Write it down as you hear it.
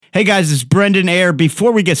Hey guys, it's Brendan Ayer.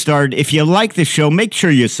 Before we get started, if you like the show, make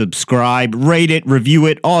sure you subscribe, rate it, review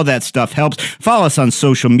it. All that stuff helps. Follow us on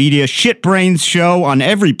social media, Shitbrains Show on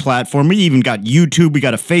every platform. We even got YouTube. We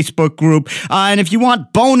got a Facebook group. And if you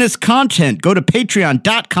want bonus content, go to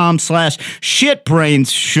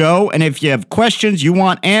patreon.com/shitbrainshow. And if you have questions you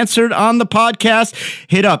want answered on the podcast,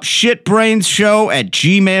 hit up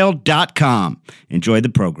shitbrainshow@gmail.com. Enjoy the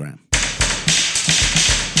program.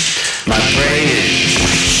 My brain is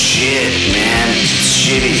shit, man. It's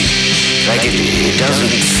shitty. Like it doesn't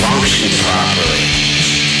function properly.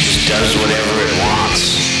 It just does whatever it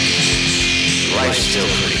wants. Life's still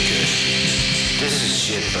pretty good. This is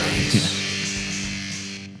Shit Brains.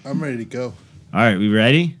 I'm ready to go. All right, we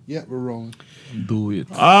ready? Yeah, we're rolling. Do it.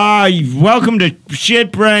 Welcome to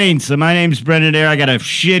Shit Brains. So my name's Brendan Ayer. I got a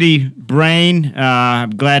shitty brain.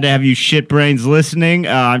 I'm glad to have you Shit Brains listening.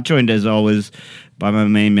 I'm joined as always by my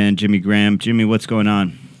main man, Jimmy Graham. Jimmy, what's going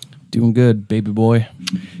on? Doing good, baby boy.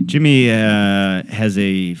 Jimmy has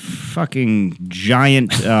a fucking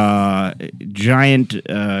giant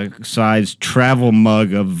sized travel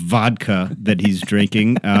mug of vodka that he's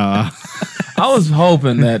drinking. I was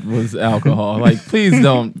hoping that was alcohol. Like, please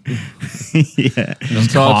don't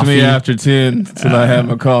talk to me after 10 till I have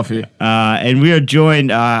my coffee. And we are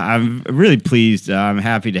joined. I'm really pleased. I'm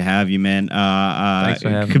happy to have you, man. Thanks for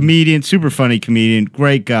having me. Comedian, super funny comedian,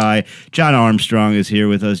 great guy. John Armstrong is here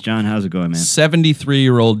with us. John, how's it going, man?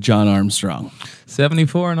 73-year-old John Armstrong.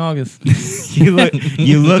 74 in August. You look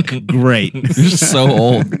great. You're so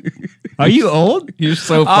old. Are you old? You're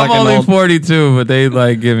so I'm fucking only old. 42, but they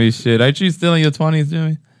like give me shit. Aren't you still in your 20s,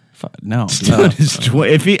 Jimmy? No. Still in his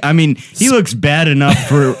he looks bad enough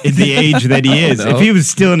for the age that he is. If he was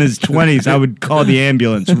still in his 20s, I would call the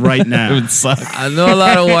ambulance right now. It would suck. I know a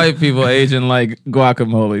lot of white people aging like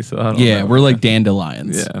guacamole, so I don't know. We're like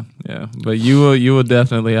dandelions. Yeah. But you will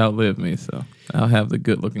definitely outlive me, so I'll have the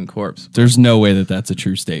good-looking corpse. There's no way that that's a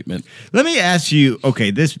true statement. Let me ask you,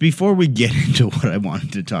 before we get into what I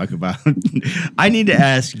wanted to talk about, I need to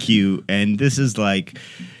ask you, and this is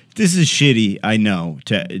shitty, I know,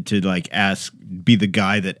 to like be the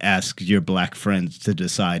guy that asks your black friends to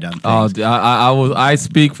decide on things. Oh, I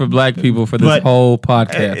speak for black people for this whole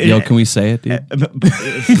podcast. Yo, can we say it, dude?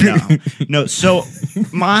 No. So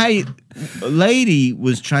my lady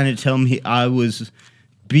was trying to tell me I was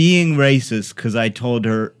being racist because I told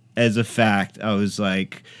her as a fact. I was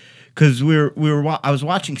like, because I was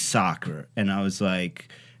watching soccer and I was like.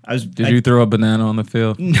 Did you throw a banana on the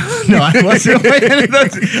field? No, I wasn't.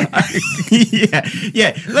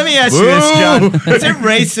 Yeah. Let me ask you this, John. Is it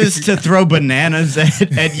racist to throw bananas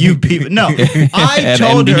at you people? No, I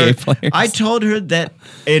told her that,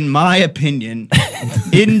 in my opinion,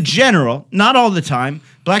 in general, not all the time,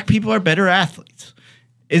 black people are better athletes.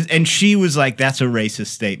 And she was like, "That's a racist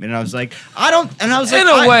statement." And I was like, "I don't." And I was like, "In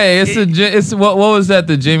a way, it's what was that?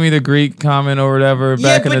 The Jimmy the Greek comment or whatever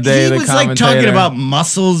back in the day? He was like talking about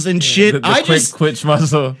muscles and shit. The quick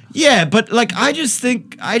muscle. Yeah, but like I just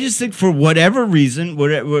think for whatever reason,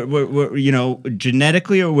 whatever,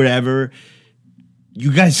 genetically or whatever,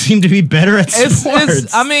 you guys seem to be better at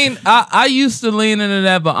sports. I used to lean into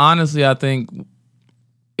that, but honestly, I think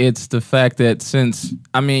it's the fact that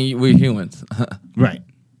we're humans, right?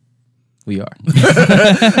 We are.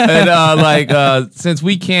 And since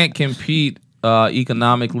we can't compete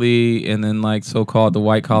economically and then like so-called the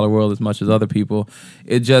white collar world as much as other people,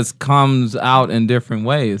 it just comes out in different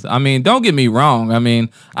ways. I mean, don't get me wrong. I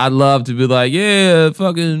mean, I'd love to be like, yeah,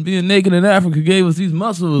 fucking being naked in Africa gave us these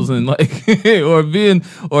muscles and like, or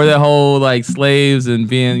that whole like slaves and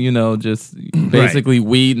being, just basically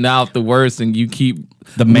weeding out the worst and you keep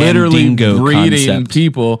the literally breeding concept.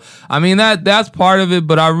 People. I mean, that's part of it,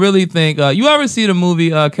 but I really think you ever see the movie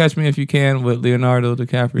Catch Me If You Can with Leonardo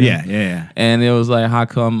DiCaprio? Yeah. And it was like, how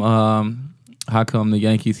come the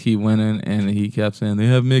Yankees keep winning? And he kept saying they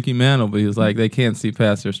have Mickey Mantle, but he was like, they can't see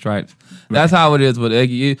past their stripes. That's how it is. But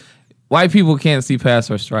white people can't see past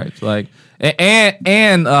their stripes. Like,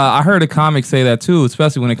 and I heard a comic say that too,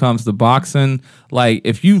 especially when it comes to boxing. Like,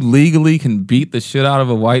 if you legally can beat the shit out of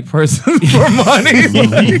a white person for money,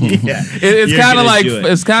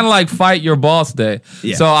 it's kind of like fight your boss day.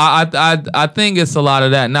 Yeah. So I think it's a lot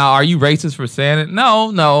of that. Now, are you racist for saying it?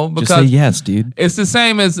 No, because just say yes, dude. It's the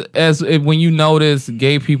same as when you notice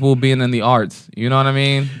gay people being in the arts. You know what I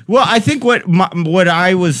mean? Well, I think what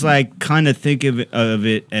I was like kind of thinking of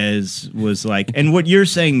it as was like, and what you're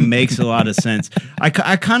saying makes a lot of sense. I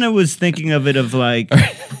kind of was thinking of it of like,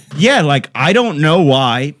 yeah, like I don't know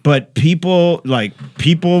why, but people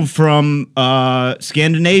from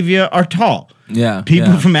Scandinavia are tall.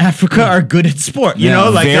 People from Africa are good at sport. You know,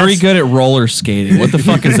 like very good at roller skating. What the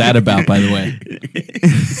fuck is that about, by the way?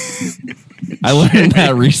 I learned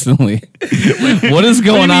that recently. What is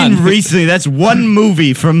going on? Recently? That's one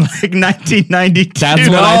movie from like 1992. That's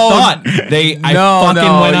what I thought. I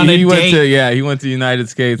fucking went on a date. He went to United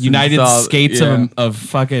States. Of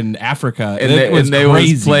fucking Africa. And they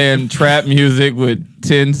was playing trap music with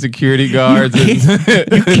 10 security guards. You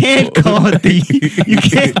can't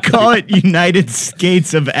call it United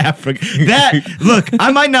States of Africa. Look,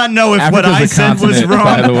 I might not know if what I said was wrong,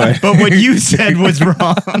 by the way, but what you said was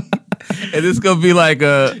wrong. And this gonna be like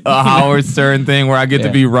a Howard Stern thing where I get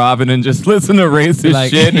to be Robin and just listen to racist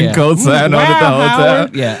shit and co-sign on it the whole time.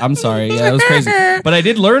 Yeah, I'm sorry. Yeah, that was crazy. But I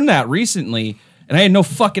did learn that recently, and I had no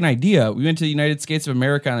fucking idea. We went to the United States of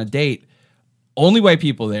America on a date. Only white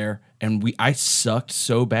people there, and I sucked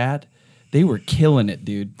so bad. They were killing it,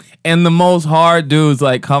 dude. And the most hard dudes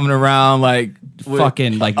like coming around like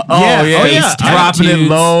fucking like dropping it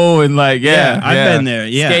low and like I've been there.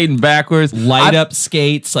 Skating backwards, light up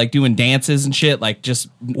skates, like doing dances and shit. Like just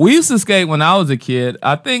we used to skate when I was a kid.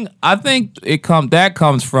 I think that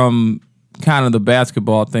comes from kind of the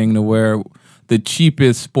basketball thing to where the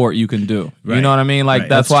cheapest sport you can do. Right. You know what I mean? Like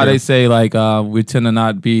that's why they say like we tend to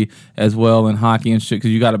not be as well in hockey and shit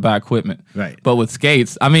because you got to buy equipment. Right. But with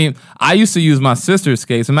skates, I mean, I used to use my sister's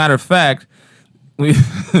skates. As a matter of fact,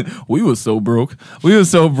 we was so broke. We were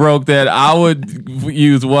so broke that I would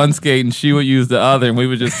use one skate and she would use the other, and we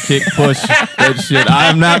would just kick push that shit.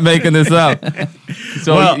 I'm not making this up.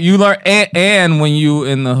 So you learn, and when you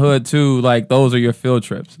in the hood too, like those are your field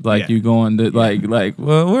trips. Like you going to like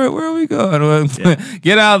well, where are we going? Well,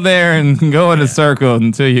 get out there and go in a circle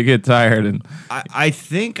until you get tired. And I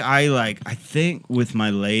think with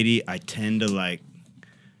my lady, I tend to I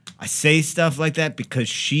say stuff like that because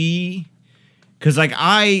like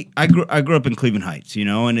I grew up in Cleveland Heights, you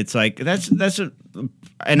know, and it's like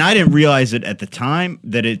and I didn't realize it at the time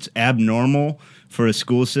that it's abnormal for a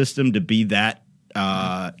school system to be that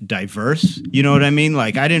diverse. You know what I mean?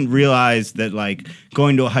 Like I didn't realize that like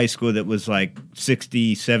going to a high school that was like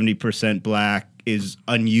 60-70% black is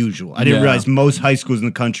unusual. I didn't realize most high schools in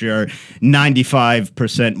the country are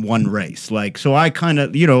 95% one race. Like so I kind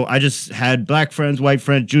of, you know, I just had black friends, white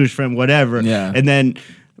friends, Jewish friend, whatever. Yeah. And then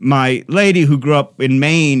my lady who grew up in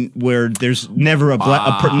Maine where there's never a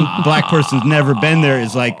black person's never been there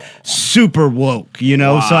is like super woke, you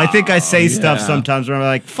know? Wow. So I think I say stuff sometimes where I'm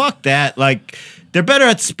like, fuck that. Like, they're better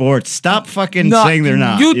at sports. Stop fucking saying they're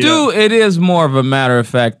not. You do. Know? It is more of a matter of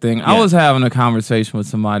fact thing. Yeah. I was having a conversation with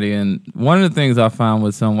somebody, and one of the things I found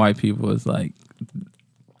with some white people is like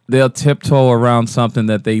they'll tiptoe around something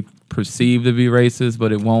that they perceive to be racist,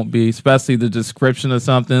 but it won't be. Especially the description of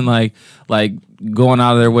something like going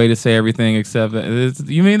out of their way to say everything except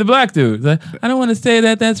you mean the black dude. Like, I don't want to say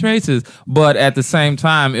that's racist, but at the same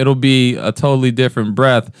time it'll be a totally different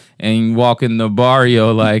breath, and you walk in the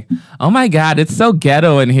barrio like, oh my god, it's so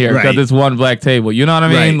ghetto in here because it's one black table. You know what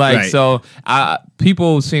I mean? So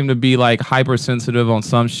people seem to be like hypersensitive on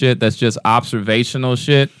some shit that's just observational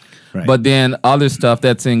shit. Right. But then other stuff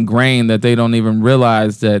that's ingrained that they don't even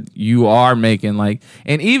realize that you are making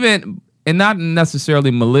and not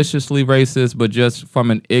necessarily maliciously racist, but just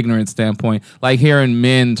from an ignorant standpoint, like hearing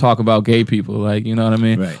men talk about gay people, like, you know what I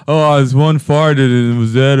mean? Right. Oh, I was one farted and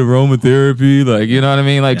was that aromatherapy? Like, you know what I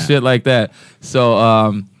mean? Like shit like that.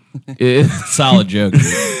 So, solid joke.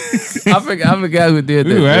 I forgot who did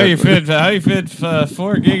that. Ooh, how you fit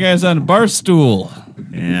 4 gay guys on a bar stool?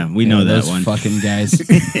 Yeah, we know that those one. Fucking guys.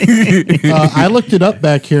 I looked it up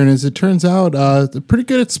back here, and as it turns out, they're pretty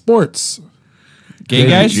good at sports. Gay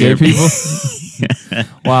guys? Gay people?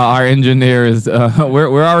 Wow, our engineer is...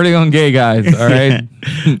 we're already on gay guys, all right?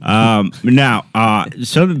 Now,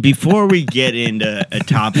 so before we get into a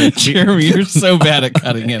topic... Jeremy, you're so bad at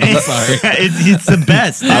cutting in. I'm sorry. It's the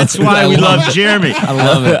best. That's why we love Jeremy. I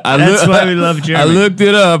love it. That's why we love Jeremy. I looked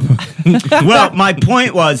it up. Well, my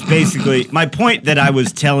point that I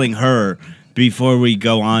was telling her before we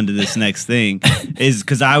go on to this next thing is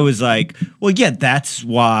because I was like, well, yeah, that's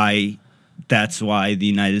why the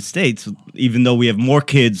United States, even though we have more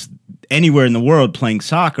kids anywhere in the world playing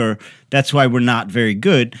soccer, that's why we're not very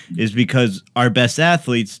good, is because our best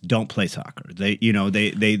athletes don't play soccer. They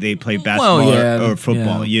play basketball or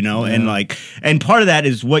football, and part of that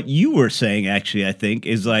is what you were saying, actually, I think,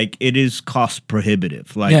 is like it is cost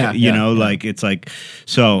prohibitive. Like, like it's like,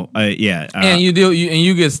 so, and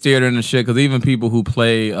you get steered into shit because even people who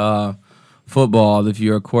play football, if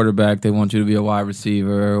you're a quarterback, they want you to be a wide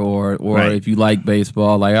receiver, or if you like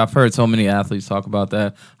baseball, like I've heard so many athletes talk about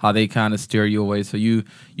that, how they kind of steer you away. So you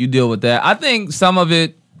deal with that. I think some of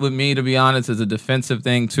it with me, to be honest, is a defensive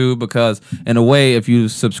thing too, because in a way, if you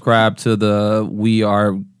subscribe to the "we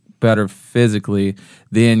are better physically,"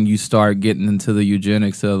 then you start getting into the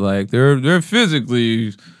eugenics of like they're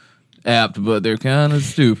physically apt, but they're kind of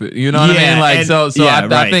stupid. You know what I mean? Like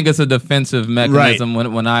I think it's a defensive mechanism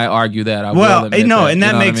when I argue that. And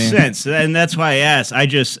that makes sense, and that's why I asked.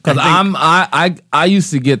 Because I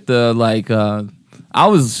used to get the like. I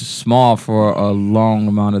was small for a long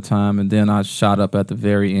amount of time, and then I shot up at the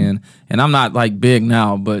very end. And I'm not like big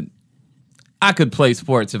now, but I could play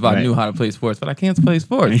sports if I knew how to play sports, but I can't play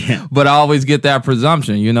sports. Yeah. But I always get that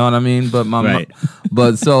presumption, you know what I mean? But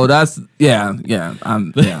but so that's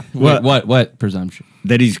What presumption?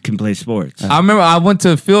 That he can play sports. I remember I went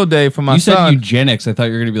to a field day for my son. You said eugenics. I thought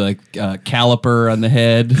you were going to be like caliper on the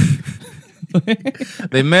head.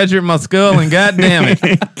 They measured my skull, and goddamn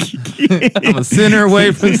it, I'm a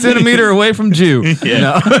centimeter away from Jew.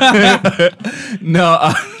 Yeah. No,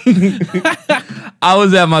 I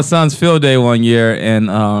was at my son's field day one year,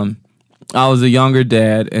 and I was a younger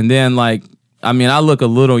dad, and then like. I mean, I look a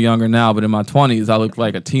little younger now, but in my 20s, I look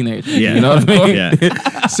like a teenager. Yeah. You know what I mean?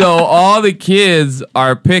 Yeah. So all the kids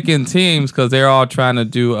are picking teams because they're all trying to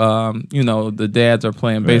do, the dads are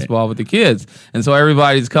playing baseball with the kids. And so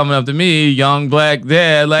everybody's coming up to me, young black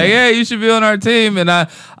dad, like, hey, you should be on our team. And I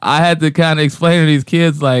had to kind of explain to these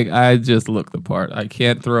kids, like, I just look the part. I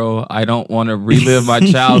can't throw. I don't want to relive my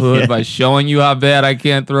childhood by showing you how bad I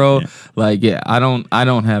can't throw. Yeah. Like, I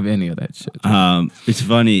don't have any of that shit. It's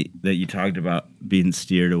funny that you talked about being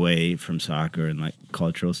steered away from soccer and like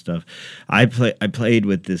cultural stuff. I played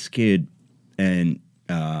with this kid and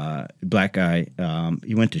black guy.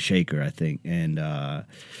 He went to Shaker, I think, and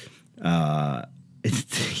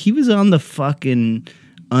he was on the fucking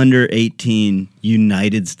under 18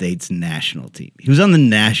 United States national team. He was on the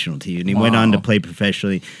national team, and he went on to play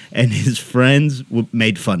professionally, and his friends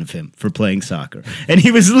made fun of him for playing soccer. And he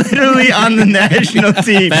was literally on the national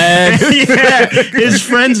team. His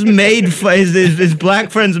friends made his black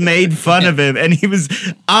friends made fun of him, and he was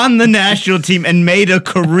on the national team and made a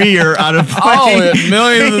career out of playing.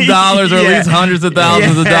 Millions of dollars, or at least hundreds of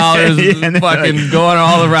thousands of dollars, fucking going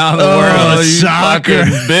all around the world. Soccer,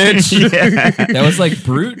 bitch. That was like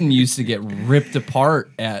Bruton used to get ripped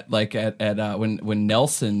apart at when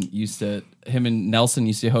Nelson used to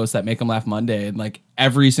host that Make 'em Laugh Monday, and like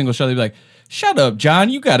every single show they'd be like, shut up, John,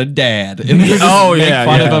 you got a dad. And make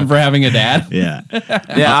fun of him for having a dad. Yeah.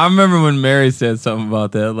 I remember when Mary said something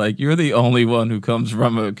about that. Like, you're the only one who comes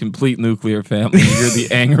from a complete nuclear family. You're the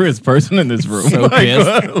angriest person in this room. So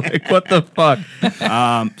like, what the fuck?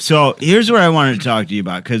 So here's where I wanted to talk to you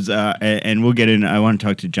about, because, and we'll get in. I want to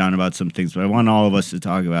talk to John about some things, but I want all of us to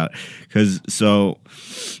talk about, because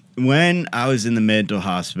when I was in the mental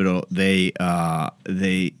hospital, they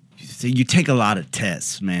you take a lot of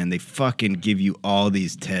tests, man. They fucking give you all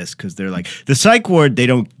these tests because they're like, the psych ward, they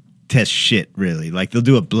don't test shit, really. Like, they'll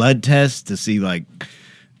do a blood test to see, like,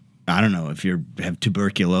 I don't know if you have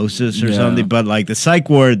tuberculosis or something, but like the psych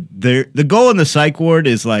ward, the goal in the psych ward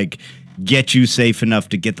is like, get you safe enough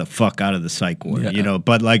to get the fuck out of the psych ward, you know?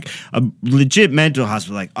 But like a legit mental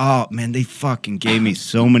hospital, like, oh man, they fucking gave me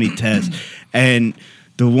so many tests. And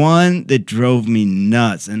the one that drove me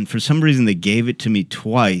nuts, and for some reason they gave it to me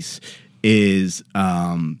twice, is,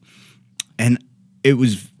 and it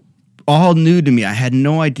was all new to me. I had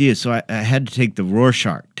no idea, so I had to take the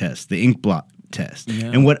Rorschach test, the ink blot test.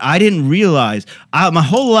 Yeah. And what I didn't realize, my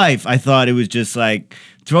whole life I thought it was just like,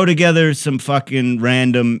 throw together some fucking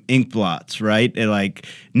random ink blots, right? And like,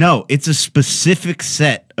 no, it's a specific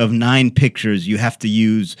set of 9 pictures you have to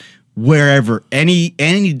use wherever any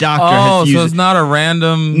doctor has used. So it's not a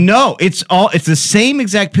random. No, it's the same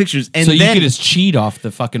exact pictures. And so you could just cheat off the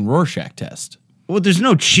fucking Rorschach test. Well, there's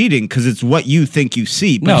no cheating because it's what you think you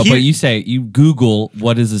see. But but you say you Google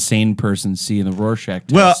what does a sane person see in the Rorschach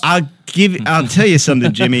test. Well, I'll tell you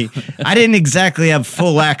something, Jimmy. I didn't exactly have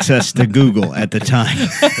full access to Google at the time.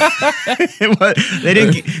 They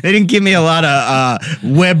didn't give me a lot of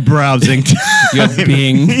web browsing time. You had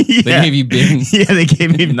Bing. They gave you Bing. Yeah, they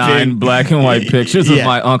gave me 9 Bing. black and white pictures of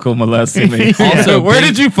my uncle molesting me. Also, where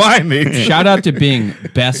did you find me? Shout out to Bing,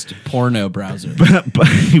 best porno browser.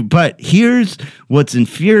 But here's what's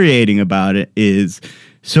infuriating about it is,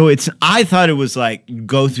 I thought it was like,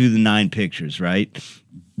 go through the 9 pictures, right?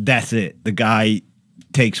 That's it. The guy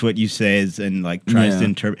takes what you says and like tries to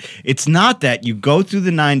interpret. It's not that. You go through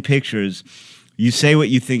the 9 pictures, you say what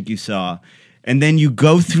you think you saw, and then you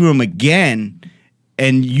go through them again,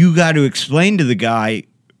 and you got to explain to the guy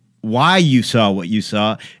why you saw what you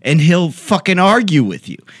saw, and he'll fucking argue with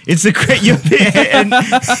you. It's and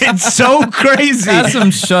it's so crazy. That's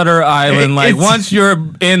some Shutter Island. Like once you're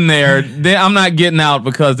in there, then I'm not getting out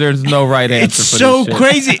because there's no right answer. It's for so this shit.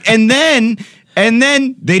 crazy, and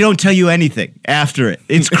then they don't tell you anything after it.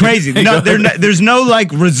 It's crazy. No, there's no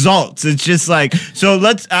like results. It's just like, so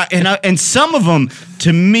let's and some of them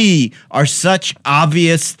to me are such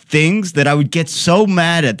obvious things that I would get so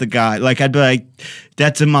mad at the guy. Like I'd be like,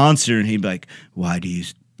 "That's a monster," and he'd be like, "Why do you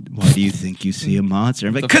think you see a monster?"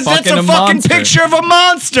 I'm like, because that's a fucking picture of a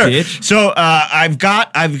monster. Bitch. So I've got.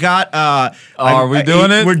 Are we doing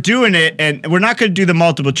it? We're doing it, and we're not going to do the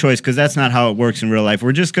multiple choice because that's not how it works in real life.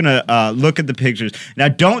 We're just going to look at the pictures. Now,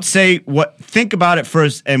 don't say what. Think about it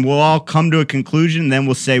first, and we'll all come to a conclusion. Then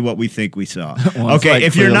we'll say what we think we saw. Okay, like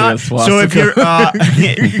if you're not, so if you're, that's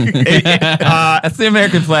the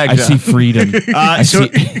American flag. I see freedom.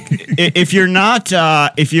 if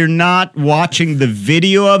you're not watching the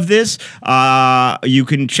video of this, you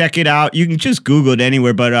can check it out. You can just Google it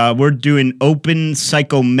anywhere, but we're doing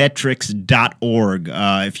openpsychometrics.org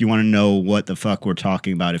if you want to know what the fuck we're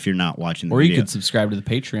talking about if you're not watching the Or video. you could subscribe to the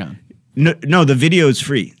Patreon. No, the video is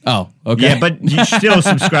free. Oh, okay. Yeah, but you still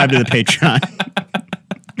subscribe to the Patreon.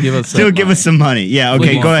 Give us Give us some money. Yeah,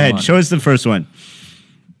 okay, Please. go ahead. Show us the first one.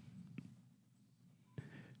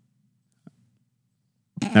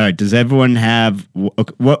 All right. Does everyone have what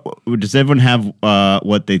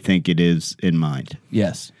they think it is in mind?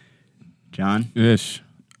 Yes. John? ish.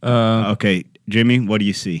 Okay, Jimmy, what do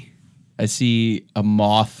you see? I see a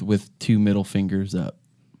moth with 2 middle fingers up.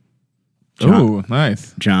 Ooh,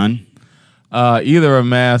 nice. John? Either a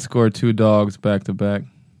mask or 2 dogs back to back.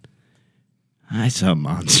 I saw a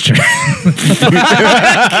monster. Maybe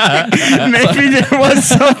there was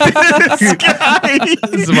something in the sky.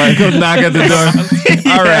 Somebody go knock at the door.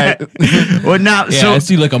 All right. Well, now, Yeah, I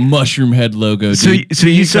see like a mushroom head logo. so Dude.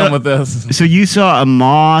 you Come saw with us. so you saw a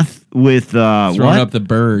moth with throwing what? up the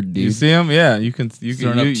bird, dude. You see him? Yeah, you can.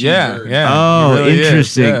 Throwing up 2 Yeah, birds. yeah. Oh, It really is,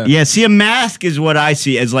 interesting. Yeah. See, a mask is what I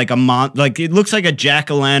see as like a like it looks like a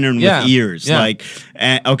jack-o'-lantern Yeah, with ears. yeah. Like,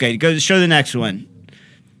 okay, go show the next one.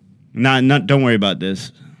 Not. Don't worry about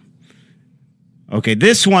this. Okay,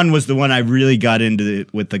 this one was the one I really got into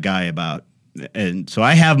with the guy about, and so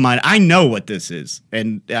I have mine. I know what this is,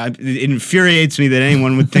 and it infuriates me that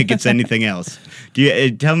anyone would think it's anything else. Do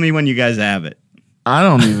you tell me when you guys have it? I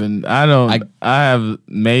have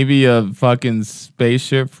maybe a fucking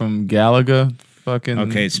spaceship from Galaga. Fucking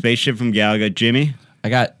Okay, spaceship from Galaga. Jimmy? I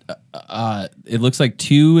got. It looks like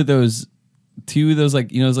two of those like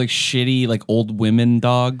those like shitty like old women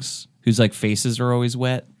dogs whose like faces are always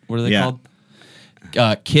wet. What are they Yeah. called?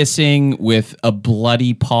 Kissing with a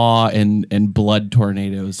bloody paw and blood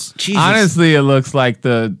tornadoes. Jesus. Honestly, it looks like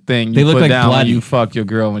the thing They you look put like down bloody. when you fuck your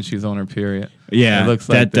girl when she's on her period. Yeah, it looks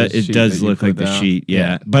like the it sheet does that you look put like the down. sheet.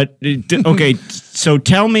 Yeah, but okay. So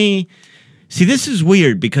tell me. See, this is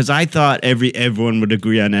weird because I thought everyone would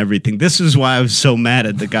agree on everything. This is why I was so mad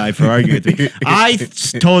at the guy for arguing with me. I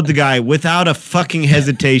told the guy without a fucking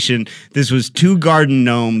hesitation, this was 2 garden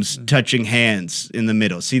gnomes touching hands in the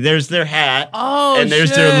middle. See, there's their hat, and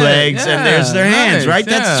there's their shit. legs, and there's their hands. Nice, Right?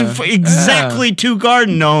 That's yeah. exactly 2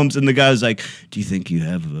 garden gnomes. And the guy was like, "Do you think you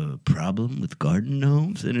have a problem with garden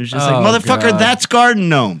gnomes?" And it was just Oh, like, "Motherfucker, God. that's garden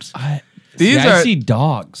gnomes." These I are see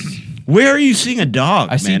dogs. Where are you seeing a dog,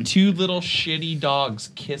 I see man? 2 little shitty dogs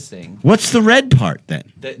kissing. What's the red part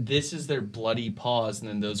then? This is their bloody paws, and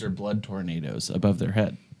then those are blood tornadoes above their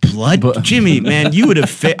head. Blood, Jimmy, man, you would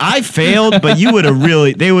have. I failed, but you would have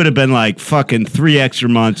really. They would have been like fucking 3 extra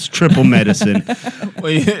months, triple medicine.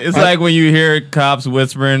 It's like when you hear cops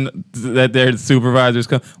whispering that their supervisors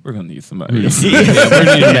come. We're gonna need somebody. We're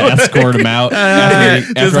going to escort them out.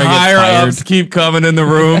 After Just I get higher fired. ups keep coming in the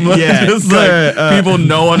room. Yeah. Just like people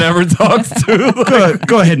no one ever talks to.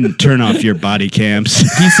 Go ahead and turn off your body cams.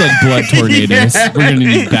 He said blood tornadoes. We're going to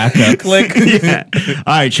need backup. Click. Yeah.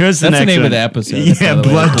 All right, show us the That's the next name one. of the episode. Yeah, by the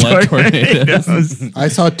way. blood tornadoes. tornadoes. I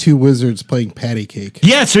saw 2 wizards playing patty cake.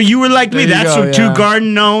 Yeah, so you were like me. There you That's go, what 2 yeah.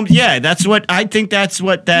 garden gnomes. Yeah, that's what I think. That's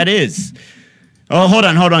what that is. Oh, hold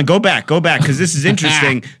on. Go back, because this is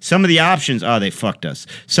interesting. Some of the options. Oh, they fucked us.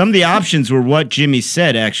 Some of the options were what Jimmy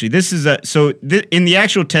said. Actually, this is in the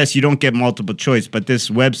actual test you don't get multiple choice, but this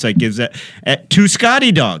website gives that 2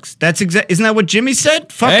 Scotty dogs. That's isn't that what Jimmy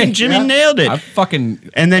said? Fucking Hey, Jimmy yeah. nailed it. I fucking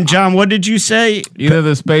And then John, what did you say? Either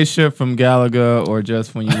the spaceship from Galaga or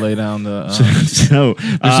just when you lay down the. So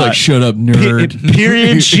just like shut up, nerd.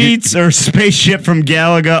 period sheets or spaceship from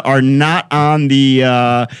Galaga are not on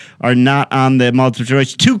the multiple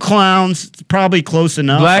choice. 2 clowns, probably close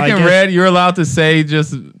enough. Black I and guess. red, you're allowed to say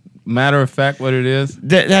just matter of fact what it is?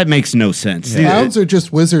 That makes no sense. Clowns are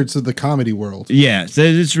just wizards of the comedy world. Yeah, so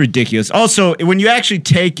it's ridiculous. Also, when you actually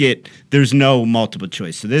take it, there's no multiple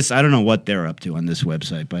choice. So this, I don't know what they're up to on this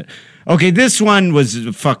website, but okay, this one was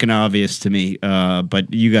fucking obvious to me.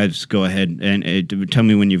 But you guys go ahead and tell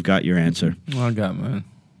me when you've got your answer. Well, I got mine.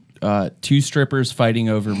 2 strippers fighting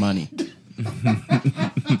over money.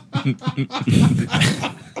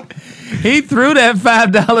 He threw that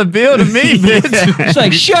 $5 bill to me, bitch. She's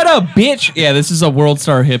like, shut up, bitch. Yeah, this is a World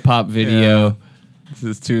Star hip hop video. Yeah. This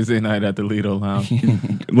is Tuesday night at the Lido Lounge.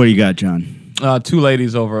 What do you got, John? 2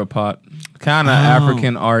 ladies over a pot. Kind of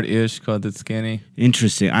African art-ish because it's skinny.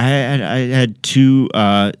 Interesting. I had 2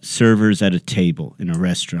 servers at a table in a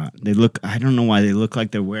restaurant. I don't know why they look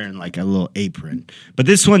like they're wearing like a little apron. But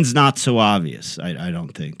this one's not so obvious, I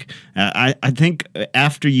don't think. I think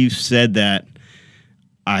after you said that,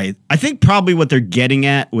 I think probably what they're getting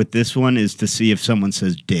at with this one is to see if someone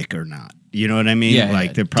says dick or not. You know what I mean? Yeah,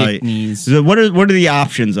 like they're probably. dick knees. So what are the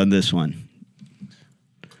options on this one?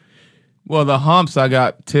 Well, the humps, I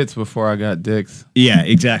got tits before I got dicks. Yeah,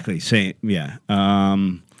 exactly. Same. Yeah.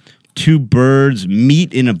 2 birds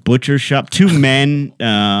meet in a butcher shop. 2 men.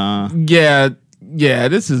 Yeah,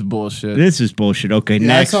 this is bullshit. This is bullshit. Okay, Yeah,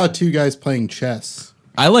 next. I saw 2 guys playing chess.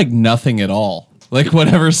 I like nothing at all. Like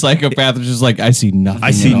whatever psychopath is just like, I see nothing.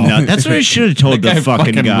 I see at all. nothing. That's what I should have told That the guy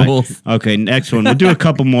fucking fucking guy. rules. Okay, next one. We'll do a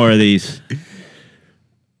couple more of these.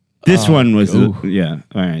 This one was, yeah.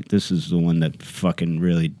 All right, this is the one that fucking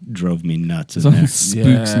really drove me nuts in there.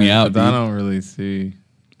 Spooks me out. I Dude. don't really see.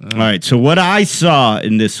 All right, so what I saw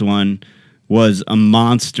in this one was a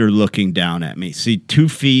monster looking down at me. See, 2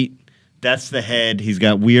 feet. That's the head. He's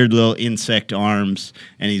got weird little insect arms,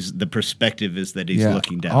 and the perspective is that he's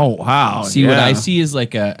looking down. Oh, wow. See, what I see is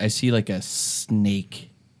like a snake.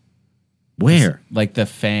 Where? Like the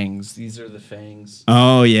fangs. These are the fangs.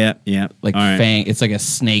 Oh, yeah. Like All right. fang. It's like a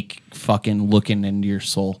snake fucking looking into your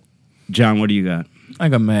soul. John, what do you got?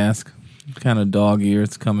 Like a mask. Kind of dog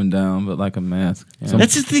ears coming down, but like a mask. Yeah.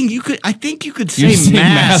 That's the thing. I think you could You're say saying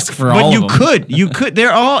mask, mask for but all you of them. You could.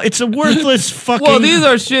 They're all. It's a worthless fucking. Well, these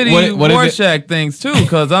are shitty What if Rorschach things too,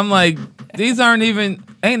 because I'm like, these aren't even.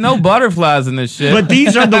 Ain't no butterflies in this shit. But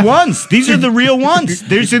these are the ones. These are the real ones.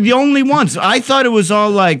 These are the only ones. I thought it was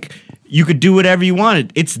all like you could do whatever you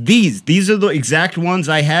wanted. It's these. These are the exact ones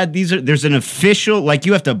I had. There's an official, like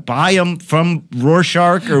you have to buy them from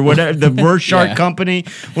Rorschach or whatever, the Rorschach Yeah. company.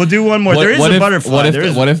 We'll do one more. There is a butterfly.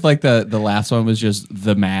 What if like the last one was just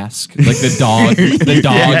the mask, like the dog, and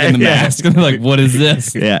the mask, and they're like, what is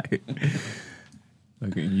this? Yeah.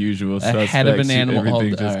 like a usual A suspects. head of an animal.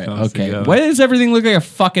 Everything All just right, comes okay. together. Why does everything look like a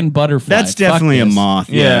fucking butterfly? That's Fuck definitely a this. moth.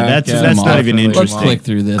 Yeah, Yeah, that's yeah, not moth even definitely. interesting. Let's click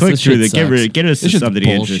through this. Click This through shit the sucks. get us to This shit's something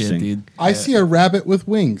bullshit, interesting. dude. I see a rabbit with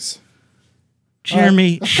wings.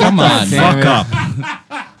 Jeremy, shut Come the on. fuck up.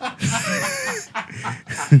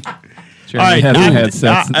 Jeremy All right, hasn't had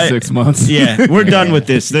sex in 6 months. Yeah, we're done with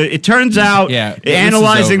this. It turns out, Yeah, this is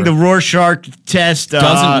analyzing the over. Rorschach test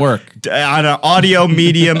Doesn't work. on an audio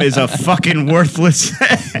medium is a fucking worthless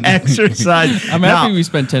exercise. I'm happy we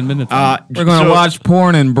spent 10 minutes on it. We're gonna watch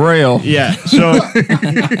porn in Braille. Yeah, so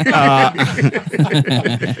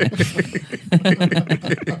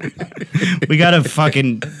we gotta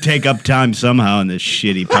fucking take up time somehow in this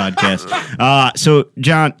shitty podcast. So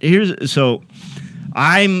John,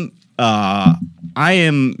 I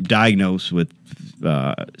am diagnosed with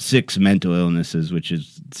 6 mental illnesses, which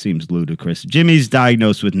seems ludicrous. Jimmy's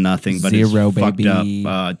diagnosed with nothing, but Zero, is fucked baby.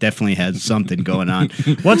 up. Definitely has something going on.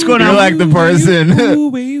 What's going You're on? like the person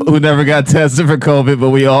who never got tested for COVID,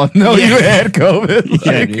 but we all know you had COVID.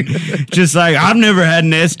 Yeah, just like I've never had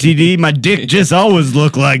an STD. My dick just always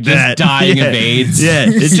looked like that. dying Yeah. of AIDS. Yeah,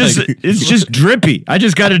 it's just drippy. I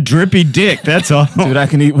just got a drippy dick. That's all. Dude, I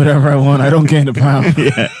can eat whatever I want. I don't gain a pound.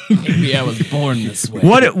 Maybe I was born this way.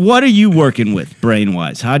 What are you working with brain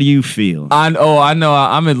wise? How do you feel? I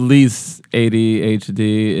know. I'm at least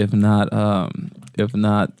ADHD, if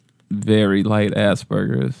not very light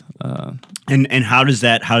Asperger's. And how does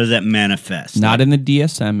that manifest? Not in the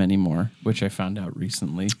DSM anymore, which I found out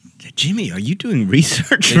recently. Jimmy, are you doing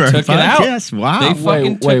research They for a took it out. podcast? Wow. They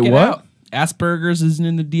fucking wait, took it what? out. Asperger's isn't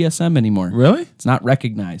in the DSM anymore. Really? It's not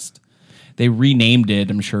recognized. They renamed it,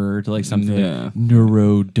 I'm sure, to like something Yeah.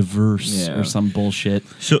 neurodiverse Yeah. or some bullshit.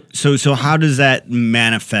 So how does that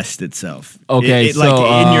manifest itself? Okay, like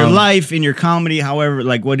so, in your life, in your comedy, however,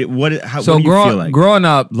 like what do you feel like? growing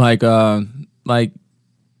up, like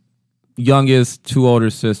youngest, 2 older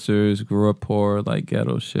sisters, grew up poor, like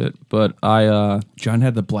ghetto shit. But I John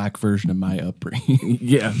had the black version of my upbringing.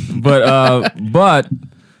 yeah, but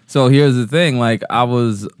So here's the thing, like I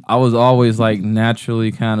was always like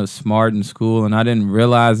naturally kind of smart in school, and I didn't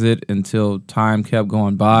realize it until time kept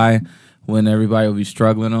going by when everybody would be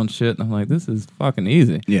struggling on shit. And I'm like, this is fucking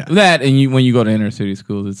easy. Yeah. That, and when you go to inner city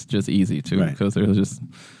schools, it's just easy too, because they're just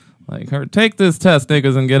like, take this test,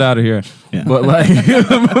 niggas, and get out of here. Yeah. But like,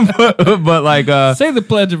 but like, Say the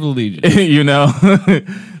Pledge of Allegiance. you know,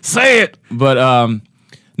 say it. But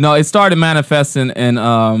no, it started manifesting,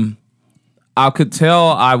 and I could tell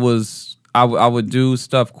I would do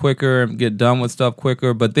stuff quicker and get done with stuff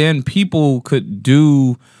quicker. But then people could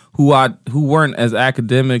do who weren't as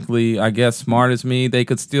academically, I guess, smart as me. They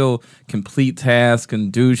could still complete tasks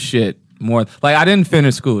and do shit more. Like, I didn't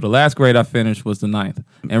finish school. The last grade I finished was the 9th,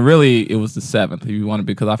 and really it was the 7th if you want to,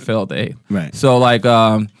 because I failed the 8th. Right. So like,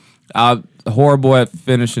 I'm horrible at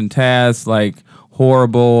finishing tasks. Like,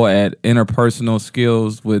 horrible at interpersonal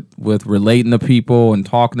skills with relating to people and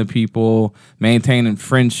talking to people, maintaining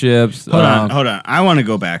friendships. Hold on. I want to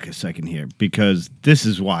go back a second here, because this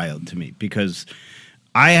is wild to me, because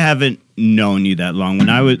I haven't known you that long. When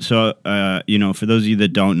I was for those of you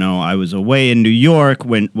that don't know, I was away in New York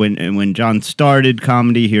when John started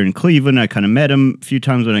comedy here in Cleveland. I kind of met him a few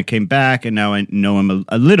times when I came back, and now I know him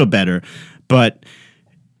a little better. But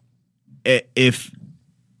if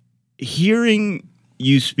hearing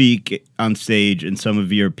you speak on stage and some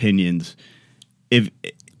of your opinions,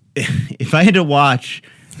 if I had to watch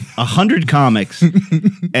 100 comics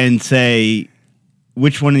and say,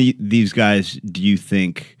 which one of these guys do you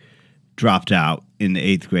think dropped out in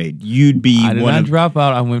the 8th grade? You'd be I did not drop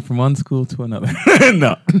out. I went from one school to another.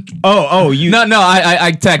 No. No.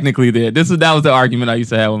 I technically did. That was the argument I used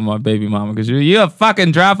to have with my baby mama, because you're a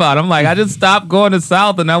fucking dropout. I'm like, I just stopped going to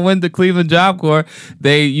South and I went to Cleveland Job Corps.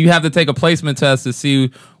 You have to take a placement test to see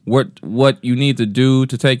what you need to do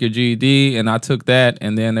to take your GED, and I took that,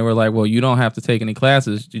 and then they were like, well, you don't have to take any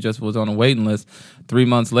classes. You just was on a waiting list. 3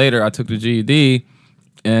 months later, I took the GED,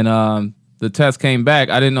 and the test came back.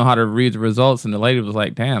 I didn't know how to read the results, and the lady was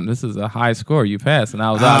like, "Damn, this is a high score. You passed." And I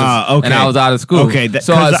was out of school. Okay,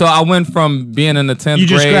 so I went from being in the 10th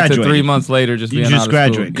grade to 3 months later being out of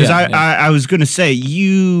school. Because I was going to say,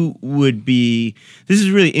 you would be. This is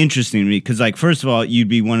really interesting to me, because, like, first of all, you'd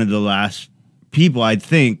be one of the last people I'd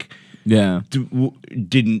think. Yeah.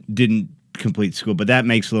 Didn't complete school, but that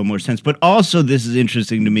makes a little more sense. But also, this is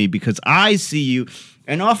interesting to me because I see you,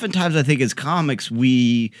 and oftentimes I think as comics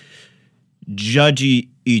we judge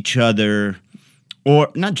each other, or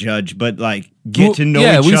not judge, but like get to know each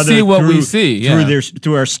other. Yeah, we see what we see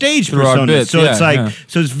through our stage personas. So it's like,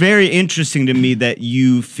 so it's very interesting to me that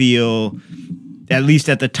you feel, at least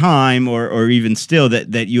at the time, or even still,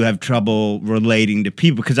 that you have trouble relating to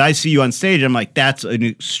people. Because I see you on stage, I'm like, that's an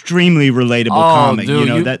extremely relatable comic. Dude, you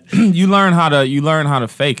know that you learn how to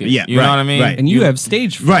fake it. Yeah, you know what I mean. And you have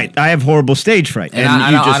stage fright. Right, I have horrible stage fright, and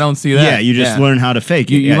I don't see that. Yeah, you just learn how to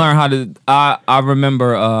fake it. You learn how to. I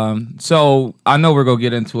remember. So I know we're gonna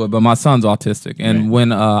get into it, but my son's autistic, and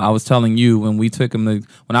when I was telling you when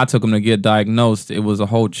I took him to get diagnosed, it was a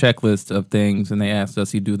whole checklist of things, and they asked,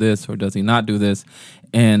 does he do this or does he not do this?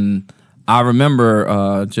 And I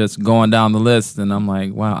remember just going down the list, and I'm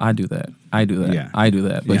like, wow, I do that. Yeah. I do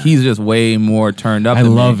that. But he's just way more turned up. I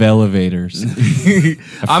love elevators. I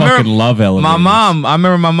fucking love elevators. I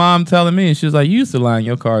remember my mom telling me, she was like, you used to line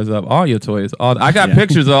your cars up, all your toys. I got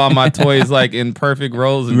pictures of all my toys like in perfect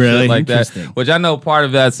rows and shit like that. Which I know part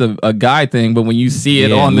of that's a guy thing, but when you see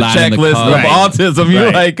it on the checklist of autism,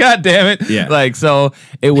 you're like, God damn it. Yeah. Like, so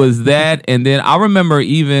it was that. And then I remember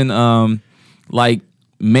even like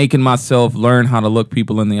making myself learn how to look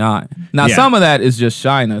people in the eye. Now, some of that is just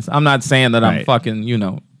shyness. I'm not saying that I'm fucking,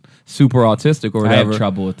 super autistic or whatever. I had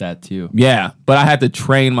trouble with that too. Yeah, but I had to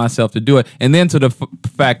train myself to do it. And then to the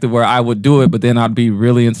fact that where I would do it, but then I'd be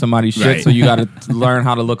really in somebody's shit, so you got to learn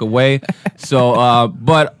how to look away. So,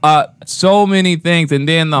 but so many things. And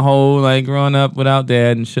then the whole, like, growing up without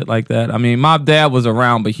dad and shit like that. I mean, my dad was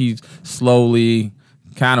around, but he slowly,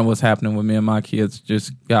 kind of what's happening with me and my kids,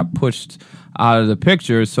 just got pushed out of the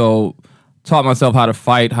picture. So taught myself how to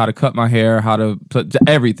fight, how to cut my hair, how to put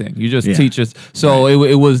everything. You just teach us. So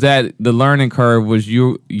it was that the learning curve was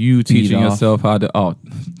you teaching yourself how to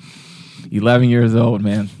 11 years old,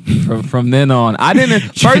 man. From then on, I didn't.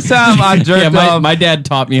 First time I jerked off. My dad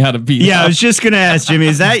taught me how to beat. Yeah, I was just gonna ask Jimmy,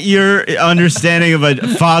 is that your understanding of a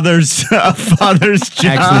father's job?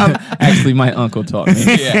 Actually, my uncle taught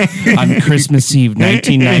me. On Christmas Eve,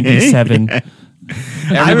 1997.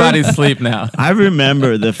 Everybody's asleep now. I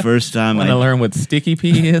remember the first time Want to learn what sticky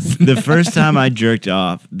pee is? the first time I jerked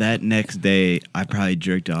off, that next day, I probably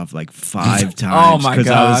jerked off like 5 times. Oh my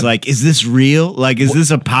Because I was God. like, is this real? Like, is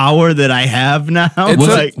this a power that I have now?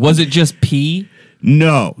 Was it just pee?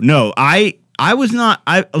 No. I was not.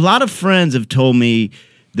 A lot of friends have told me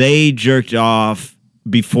they jerked off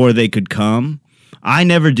before they could come. I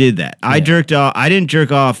never did that. I jerked off. I didn't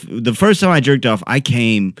jerk off. The first time I jerked off, I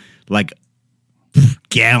came like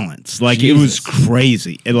gallons. Like it was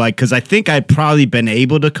crazy. Because I think I'd probably been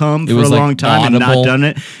able to come for a long time and not done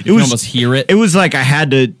it. You can almost hear it. It was like I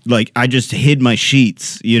had to I just hid my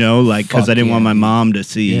sheets, because I didn't want my mom to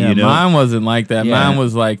see. Yeah, mine wasn't like that. Yeah. Mine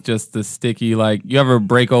was like just the sticky. Like you ever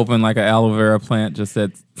break open like an aloe vera plant? Just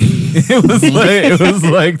that. it was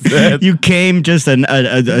like that. You came just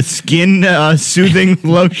a skin soothing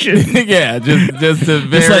lotion. Yeah, just a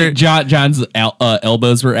very. It's like John's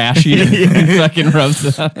elbows were ashy. He fucking rubs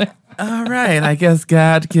it on there. All right, I guess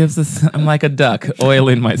God gives us. I'm like a duck,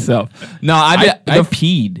 oiling myself. No, I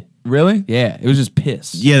peed. Really? Yeah, it was just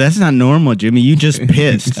piss. Yeah, that's not normal, Jimmy. You just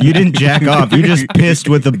pissed. You didn't jack off. You just pissed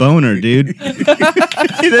with a boner, dude.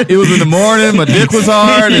 It was in the morning. My dick was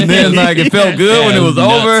hard, and then it felt good when it was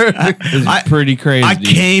over. It was pretty crazy. I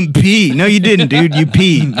came pee. No, you didn't, dude. You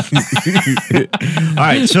peed. All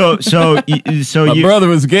right, so My brother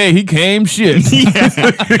was gay. He came shit.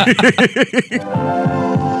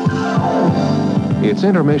 It's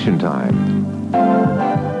intermission time.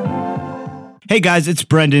 Hey guys, it's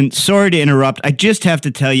Brendan. Sorry to interrupt. I just have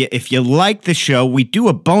to tell you, if you like the show, we do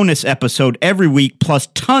a bonus episode every week, plus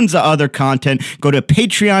tons of other content. Go to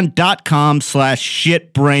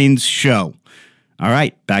patreon.com/shitbrainshow. All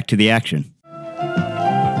right, back to the action.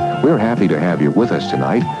 We're happy to have you with us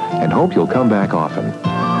tonight and hope you'll come back often.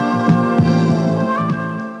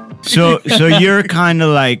 So you're kind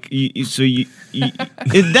of like, the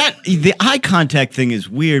eye contact thing is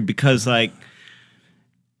weird because I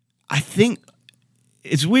think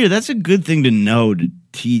it's weird. That's a good thing to know to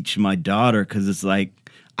teach my daughter because it's like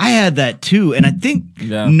I had that too, and I think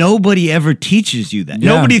nobody ever teaches you that.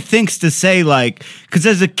 Yeah. Nobody thinks to say because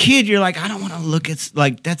as a kid you're like, I don't want to look at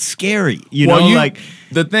that's scary.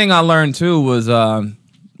 The thing I learned too was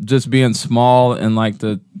just being small and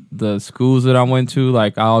the schools that I went to.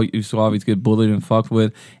 I used to always get bullied and fucked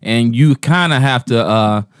with, and you kind of have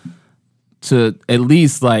to at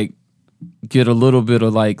least get a little bit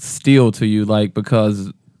of steel to you,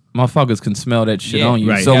 because motherfuckers can smell that shit on you.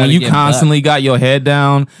 Right. So when you constantly got your head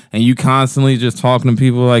down and you constantly just talking to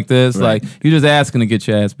people like this, you're just asking to get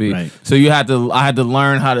your ass beat. Right. So I had to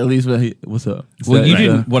learn how to at least, hey, what's up? Well, you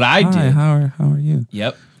didn't. What I did. How are you?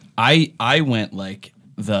 Yep. I went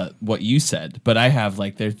what you said, but I have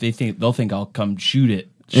they'll think I'll come shoot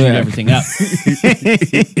everything up.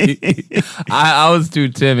 I was too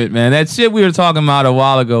timid, man. That shit we were talking about a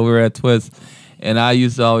while ago, we were at Twist, and I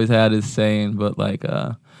used to always have this saying, but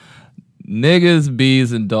niggas,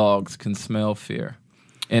 bees, and dogs can smell fear.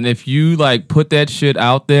 And if you put that shit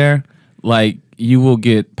out there, you will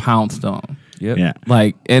get pounced on. Yep. Yeah.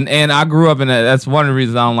 And I grew up in that. That's one of the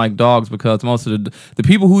reasons I don't like dogs, because most of the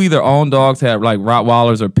people who either own dogs had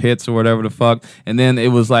Rottweilers or Pits or whatever the fuck, and then it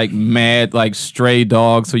was mad stray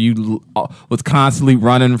dogs, so you was constantly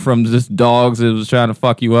running from just dogs that was trying to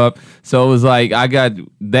fuck you up. So it was I got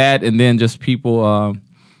that, and then just people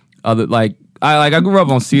I grew up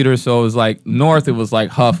on Cedar, so it was north it was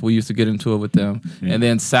Huff, we used to get into it with them, and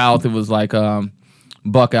then south it was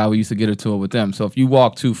Buckeye, we used to get into it with them. So if you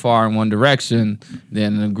walk too far in one direction,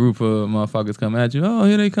 then a group of motherfuckers come at you. Oh,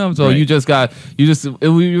 here they come. So you was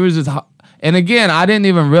just. And again, I didn't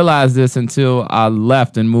even realize this until I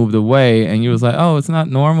left and moved away. And you was like, oh, it's not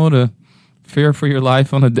normal to fear for your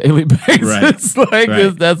life on a daily basis.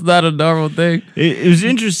 Right. That's not a normal thing. It was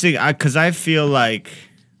interesting because I feel like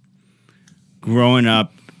growing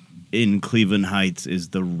up in Cleveland Heights is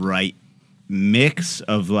the right mix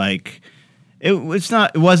of it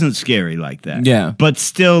wasn't scary like that. Yeah. But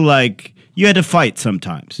still you had to fight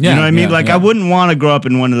sometimes. Yeah, you know what I mean? yeah. I wouldn't want to grow up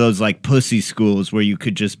in one of those pussy schools where you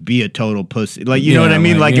could just be a total pussy. You know what I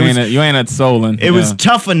mean? You ain't at Solon. It was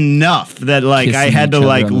tough enough that I had to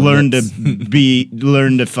learn to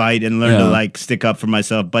fight and learn to stick up for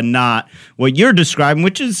myself, but not what you're describing,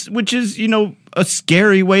 which is a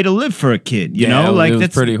scary way to live for a kid. You know, it was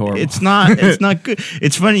that's pretty horrible. It's not good.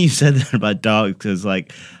 It's funny you said that about dogs because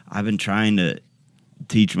I've been trying to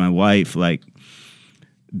teach my wife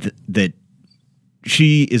that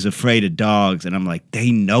she is afraid of dogs, and I'm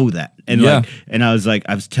they know that, and and I was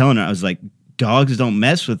telling her, I was dogs don't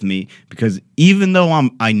mess with me because even though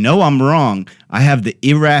I know I'm wrong, I have the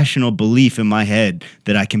irrational belief in my head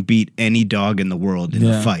that I can beat any dog in the world in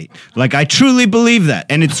a fight. Like, I truly believe that.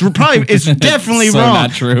 And it's definitely so wrong.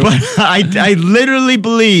 not true. But I literally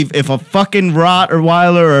believe if a fucking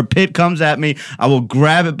Rottweiler or a pit comes at me, I will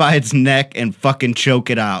grab it by its neck and fucking choke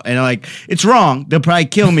it out. And like, it's wrong. They'll probably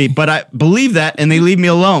kill me, but I believe that, and they leave me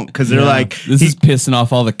alone because they're like, this is pissing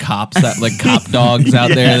off all the cops that like cop dogs out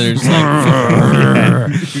there. They're just like,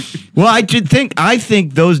 well, I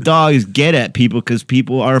think those dogs get at people because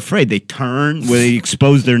people are afraid. They turn where they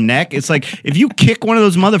expose their neck. It's like if you kick one of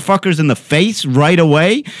those motherfuckers in the face right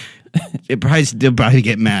away, they'll probably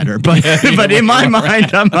get madder. But but in my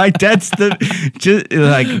mind, I'm like, that's just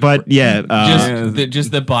the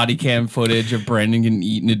body cam footage of Brendan getting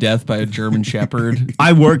eaten to death by a German Shepherd.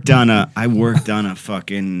 I worked on a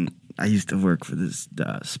fucking. I used to work for this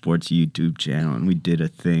sports YouTube channel, and we did a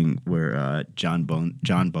thing where John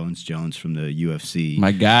Bones Jones from the UFC,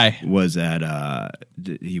 my guy, was at.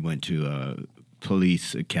 He went to a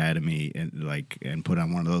police academy and put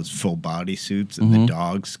on one of those full body suits, and the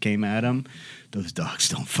dogs came at him. Those dogs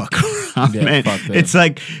don't fuck around, man. Fuck them. It's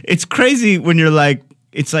like it's crazy when you're like,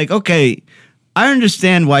 it's like, okay, I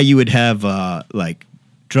understand why you would have like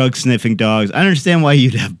drug sniffing dogs. I understand why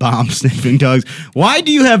you'd have bomb sniffing dogs. Why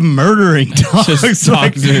do you have murdering dogs? Just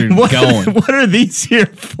dogs are going. What are these here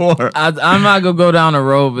for? I'm not gonna go down a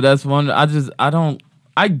road, but that's one.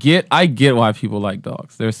 I get why people like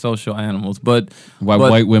dogs. They're social animals, but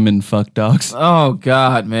white women fuck dogs. Oh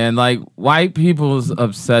God, man! Like white people's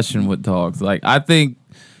obsession with dogs. Like I think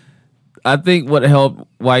what helped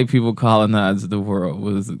white people colonize the world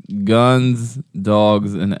was guns,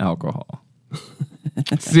 dogs, and alcohol.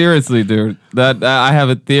 Seriously, dude. That I have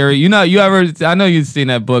a theory. You know, I know you've seen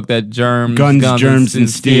that book, that Guns, Germs, and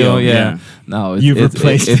Steel. Yeah. No, you've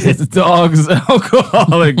replaced it. It's dogs,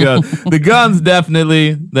 alcohol, and guns. The guns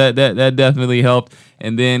definitely that definitely helped.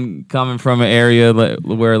 And then coming from an area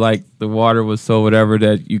where like the water was so whatever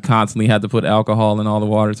that you constantly had to put alcohol in all the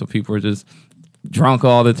water, so people were just drunk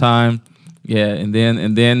all the time. Yeah, and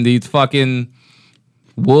then these fucking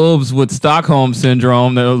wolves with Stockholm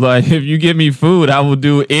syndrome, they're like, if you give me food, I will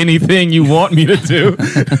do anything you want me to do.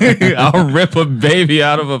 I'll rip a baby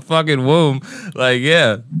out of a fucking womb. Like,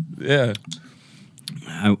 yeah.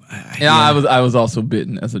 I was also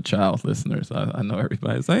bitten as a child, listeners. I know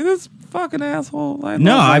everybody's like, this fucking asshole.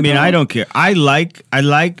 No, I mean, I don't care. I like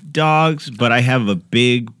dogs, but I have a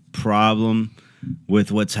big problem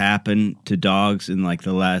with what's happened to dogs in like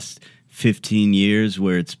the last 15 years,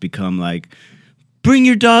 where it's become like, bring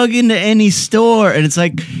your dog into any store. And it's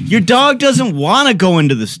like, your dog doesn't want to go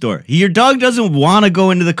into the store. Your dog doesn't want to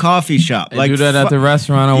go into the coffee shop. They do that at the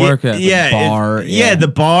restaurant I work at. Yeah, the bar. The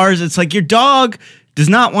bars. It's like your dog does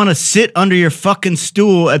not want to sit under your fucking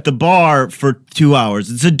stool at the bar for 2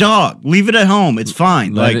 hours. It's a dog. Leave it at home. It's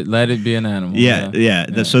fine. Let it be an animal. Yeah.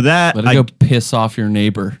 So that let it go piss off your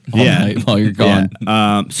neighbor all night while you're gone.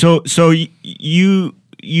 Yeah. So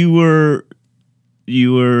you were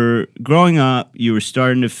growing up, you were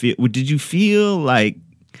starting to feel, did you feel like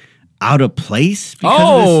out of place because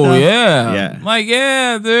of this stuff? Yeah. Like,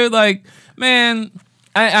 yeah, they're like, man,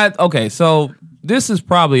 okay, so this is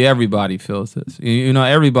probably everybody feels this. You know,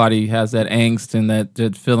 everybody has that angst and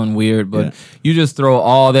that feeling weird, but you just throw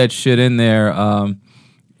all that shit in there,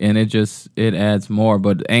 and it adds more.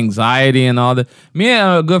 But anxiety and all that. Me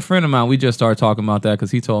and a good friend of mine, we just started talking about that because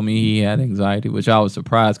he told me he had anxiety, which I was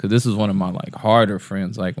surprised because this is one of my like harder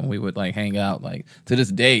friends. Like when we would like hang out, like to this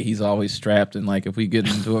day, he's always strapped, and like if we get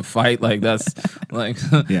into a fight, like that's like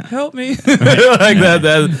help me, like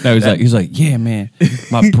that. He's like, yeah, man,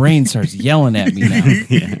 my brain starts yelling at me now.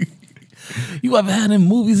 Yeah. You ever had them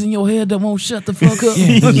movies in your head that won't shut the fuck up?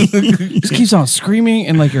 Just keeps on screaming,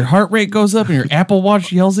 and like your heart rate goes up, and your Apple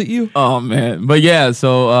Watch yells at you. Oh man, but yeah.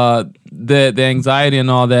 So the anxiety and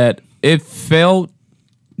all that, it felt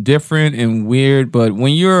different and weird. But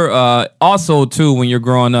when you're also too when you're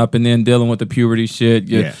growing up and then dealing with the puberty shit,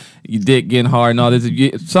 your dick getting hard and all this.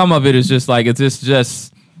 Some of it is just like it's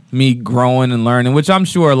just me growing and learning, which I'm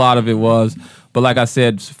sure a lot of it was. But like I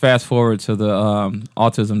said, fast forward to the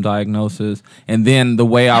autism diagnosis, and then the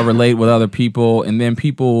way I relate with other people, and then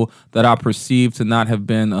people that I perceive to not have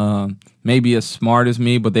been maybe as smart as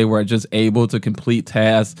me, but they were just able to complete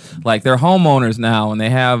tasks. Like they're homeowners now, and they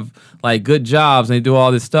have like good jobs, and they do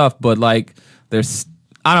all this stuff. But like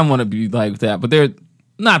I don't want to be like that, but they're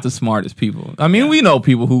not the smartest people. I mean, we know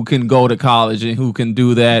people who can go to college and who can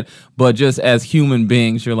do that, but just as human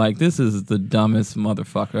beings, you're like, this is the dumbest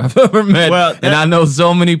motherfucker I've ever met. Well, and I know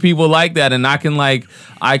so many people like that, and I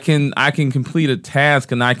can complete a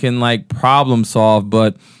task and I can like problem solve,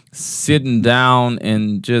 but sitting down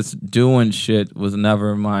and just doing shit was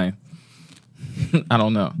never my. I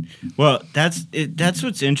don't know. Well, that's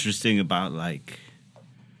what's interesting about like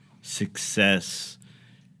success.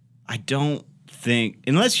 I don't think,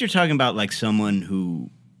 unless you're talking about like someone who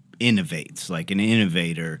innovates, like an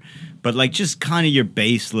innovator, but like just kind of your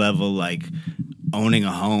base level, like owning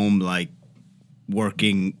a home, like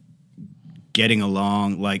working, getting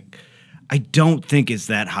along, like I don't think it's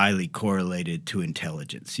that highly correlated to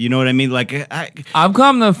intelligence. You know what I mean? Like I've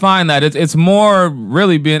come to find that it's more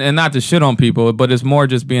really being, and not to shit on people, but it's more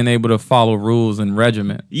just being able to follow rules and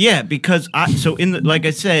regiment. Yeah, because like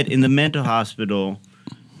I said, in the mental hospital,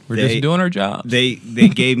 we're just doing our job. They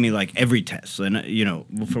gave me like every test, and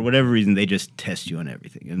for whatever reason, they just test you on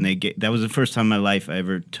everything. And that was the first time in my life I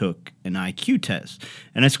ever took an IQ test,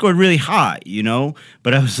 and I scored really high,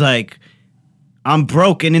 But I was like, I'm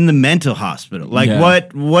broken in the mental hospital. Like,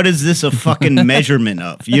 what is this a fucking measurement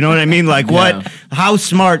of? You know what I mean? Like, how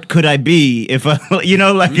smart could I be if I,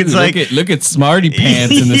 like, it's look at Smarty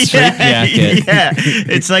Pants in the straitjacket. Yeah.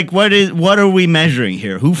 It's like, what are we measuring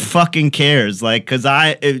here? Who fucking cares? Like,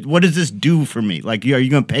 what does this do for me? Like, are you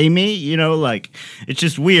going to pay me? Like, it's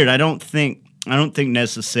just weird. I don't think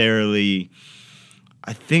necessarily,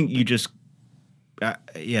 I think you just,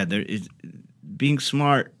 there is being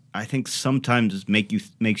smart. I think sometimes makes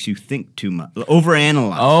you think too much,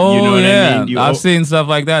 overanalyze. Oh, you know what I mean? I've seen stuff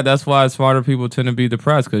like that. That's why smarter people tend to be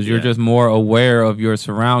depressed, because you're just more aware of your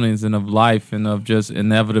surroundings and of life and of just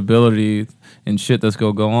inevitability and shit that's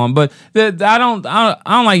gonna go on. But I don't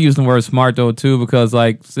like using the word smart though too, because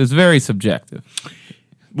like it's very subjective.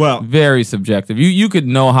 Well, very subjective. You could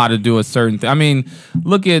know how to do a certain thing. I mean,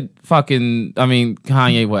 look at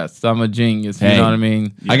Kanye West. I'm a genius. You know what I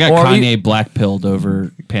mean? I got Kanye black-pilled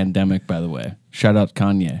over pandemic, by the way. Shout out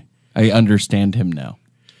Kanye. I understand him now.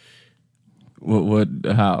 What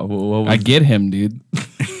I get him, dude.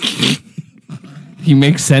 He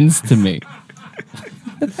makes sense to me.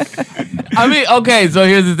 I mean, okay, so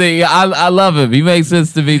here's the thing. I love him. He makes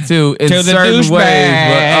sense to me too in certain ways.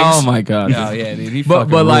 But, oh my god. Oh yeah, dude. He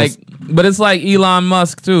but it's like Elon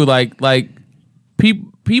Musk too. Like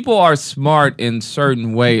people are smart in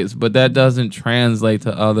certain ways, but that doesn't translate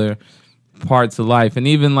to other parts of life. And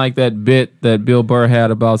even like that bit that Bill Burr had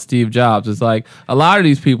about Steve Jobs, it's like a lot of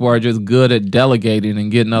these people are just good at delegating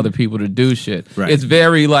and getting other people to do shit. Right. It's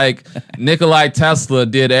very like Nikola Tesla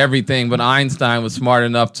did everything, but Einstein was smart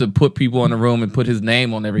enough to put people in the room and put his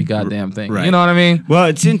name on every goddamn thing. Right. You know what I mean? Well,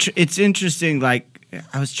 it's interesting. Like,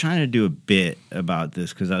 I was trying to do a bit about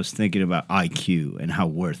this because I was thinking about IQ and how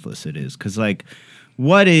worthless it is. Because like,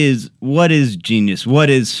 what is genius? What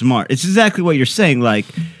is smart? It's exactly what you're saying. Like,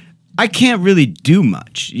 I can't really do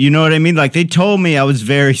much. You know what I mean? Like, they told me I was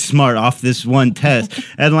very smart off this one test.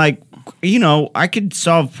 And, like, I could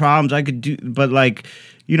solve problems. I could do, but, like,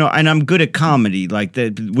 and I'm good at comedy, like,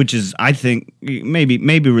 that, which is, I think,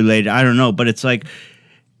 maybe related. I don't know. But it's like,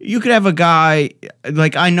 you could have a guy,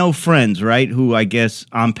 like, I know friends, right, who I guess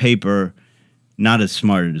on paper, not as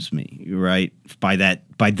smart as me, right? By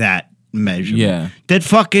that measure. Yeah. That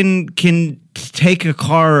fucking can take a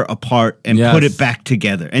car apart and put it back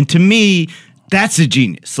together. And to me, that's a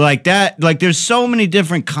genius. Like that, like there's so many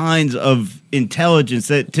different kinds of intelligence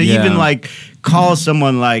that to even like call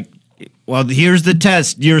someone like, well, here's the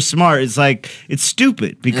test, you're smart. It's like, it's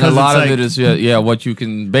stupid because and a lot of it is what you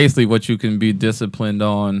can be disciplined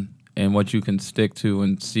on and what you can stick to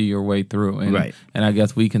and see your way through. And, right. And I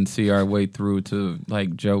guess we can see our way through to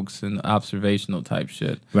like jokes and observational type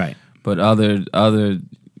shit. Right. But other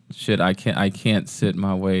shit, I can't sit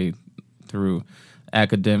my way through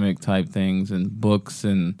academic type things and books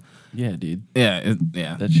and yeah, dude. Yeah.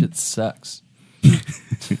 That shit sucks.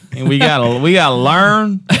 And we gotta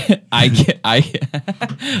learn.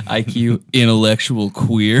 IQ intellectual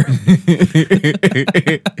queer.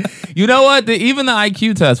 You know what? Even the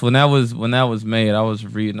IQ test when that was made, I was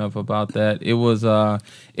reading up about that. It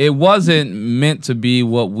wasn't meant to be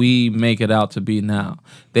what we make it out to be now.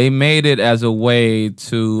 They made it as a way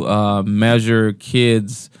to measure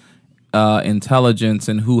kids' intelligence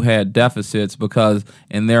and who had deficits, because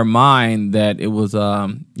in their mind that it was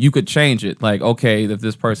you could change it. Like, okay, if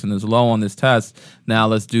this person is low on this test, now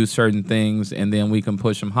let's do certain things and then we can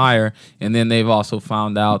push them higher. And then they've also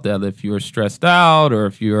found out that if you're stressed out or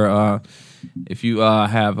if you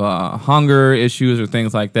have hunger issues or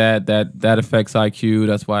things like that affects IQ.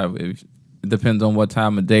 That's why It depends on what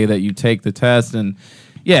time of day that you take the test, and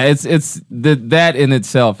yeah, it's that in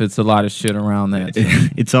itself. It's a lot of shit around that.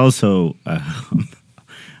 It's also,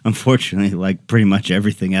 unfortunately, like pretty much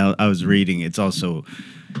everything I was reading, it's also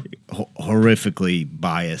horrifically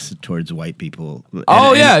biased towards white people.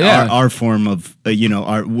 Oh, and yeah. Our form of,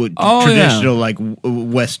 our traditional like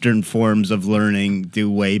Western forms of learning do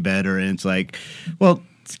way better, and it's like, well,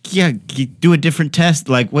 yeah, do a different test.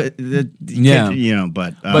 Like what? But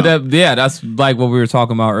that's like what we were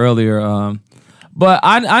talking about earlier. But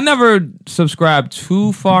I never subscribed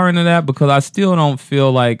too far into that because I still don't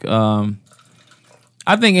feel like.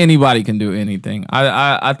 I think anybody can do anything.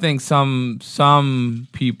 I think some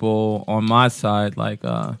people on my side, like,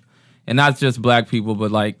 and not just black people, but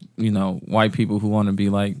like, white people who want to be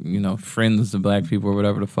like, friends of black people or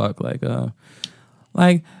whatever the fuck.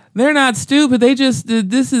 Like they're not stupid. They just,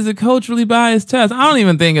 this is a culturally biased test. I don't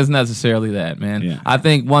even think it's necessarily that, man. Yeah. I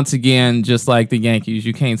think once again, just like the Yankees,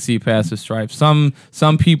 you can't see past the stripes. Some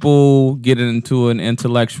people get into an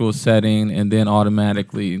intellectual setting and then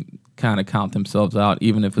automatically kind of count themselves out,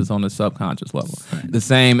 even if it's on a subconscious level. Right. The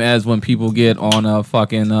same as when people get on a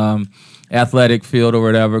fucking athletic field or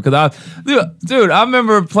whatever. Because I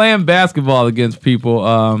remember playing basketball against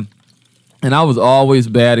people, and I was always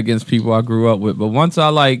bad against people I grew up with. But once I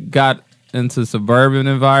like got into suburban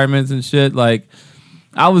environments and shit, like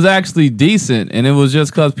I was actually decent, and it was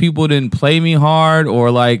just because people didn't play me hard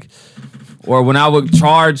or when I would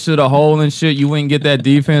charge to the hole and shit, you wouldn't get that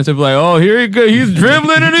defense. They'd be like, oh, here he goes. He's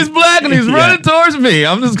dribbling and he's black and he's running towards me.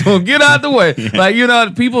 I'm just going to get out the way. Yeah.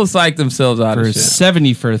 Like, people psych themselves out of shit.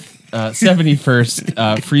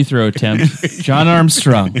 71st free throw attempt, John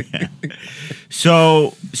Armstrong.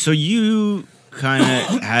 So you kind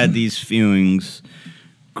of had these feelings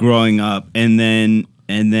growing up, and then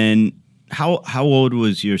how old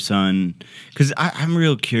was your son? Because I'm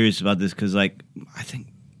real curious about this because, like, I think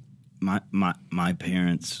my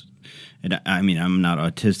parents, and I mean, I'm not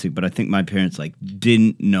autistic, but I think my parents like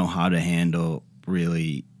didn't know how to handle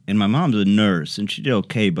really. And my mom's a nurse, and she did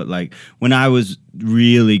okay. But like when I was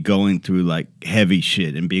really going through like heavy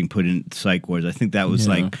shit and being put in psych wards, I think that was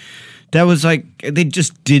like they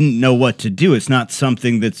just didn't know what to do. It's not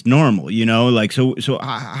something that's normal, Like so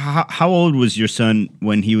how old was your son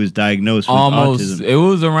when he was diagnosed with autism? It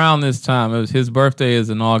was around this time. It was his birthday is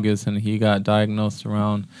in August, and he got diagnosed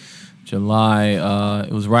around July.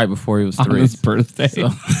 It was right before he was 3. On his birthday. So.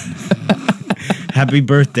 Happy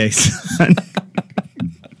birthday, son.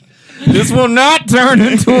 This will not turn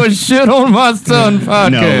into a shit on my son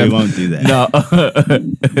podcast. No, we won't do that.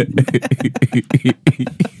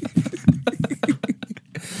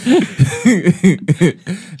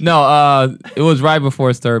 No. It was right before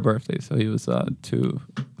his 3rd birthday, so he was 2.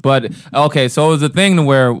 But okay, so it was a thing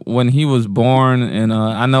where when he was born, and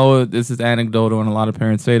I know this is anecdotal, and a lot of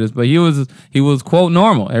parents say this, but he was quote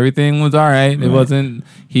normal. Everything was all right. It wasn't.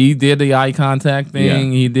 He did the eye contact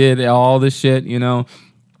thing. Yeah. He did all the shit,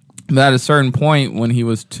 But at a certain point, when he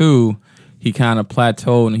was 2, he kind of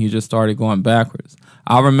plateaued and he just started going backwards.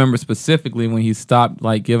 I remember specifically when he stopped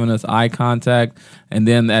like giving us eye contact, and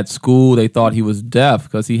then at school they thought he was deaf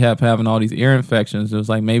because he kept having all these ear infections. It was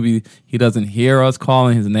like maybe he doesn't hear us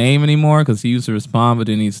calling his name anymore because he used to respond, but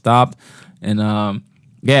then he stopped. And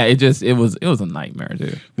it was a nightmare,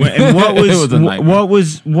 dude. And what was it was a nightmare.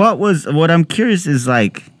 What I'm curious is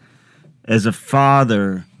like, as a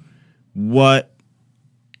father, what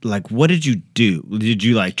did you do? Did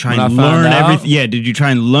you like try and learn everything? Yeah, did you try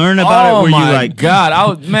and learn about it? Oh my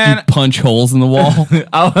God! You punch holes in the wall.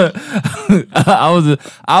 I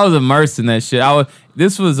was immersed in that shit.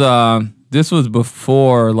 This was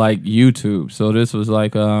before like YouTube, so this was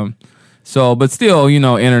like but still,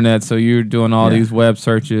 internet. So you're doing all these web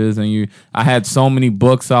searches, and I had so many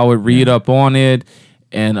books I would read up on it.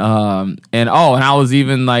 And I was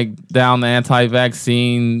even like down the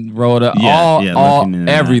anti-vaccine road,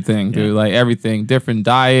 everything, dude, like everything, different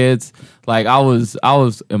diets. Like I was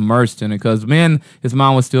immersed in it because his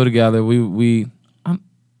mom was still together. We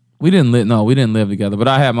didn't live together, but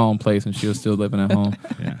I had my own place and she was still living at home.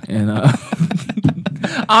 And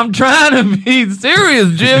I'm trying to be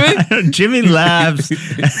serious, Jimmy. Jimmy laughs.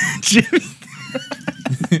 Jimmy.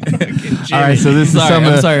 All right, so this is some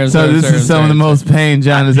of the most pain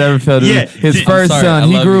John has ever felt. Yeah, his first son,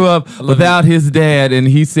 he grew up without his dad, and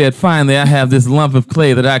he said, "Finally, I have this lump of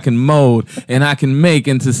clay that I can mold and I can make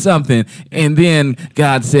into something." And then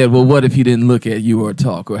God said, "Well, what if he didn't look at you or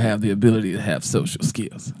talk or have the ability to have social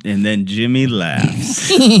skills?" And then Jimmy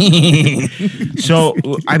laughs. So,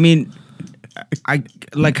 I mean,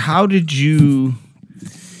 how did you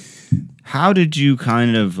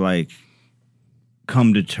kind of like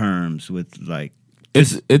come to terms with like.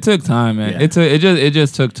 It took time, man. Yeah. It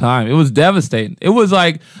just took time. It was devastating. It was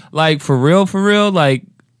like for real, like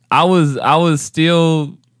I was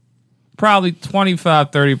still probably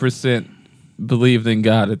 25-30% believed in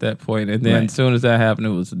God at that point, and then as soon as that happened,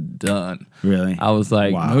 it was done. Really? I was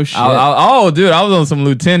like, wow. No shit. Dude, I was on some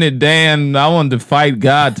Lieutenant Dan. I wanted to fight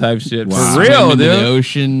God type shit. Wow. For real, Swim in dude. the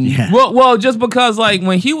ocean. Yeah. Well, just because like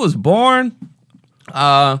when he was born,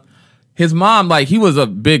 his mom, like he was a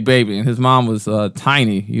big baby and his mom was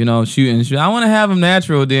tiny, you know, I want to have him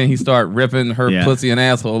natural. Then he started ripping her pussy and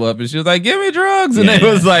asshole up and she was like, give me drugs. And it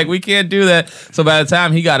was like, we can't do that. So by the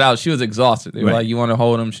time he got out, she was exhausted. They were like, you want to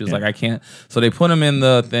hold him? She was like, I can't. So they put him in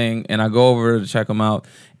the thing and I go over to check him out.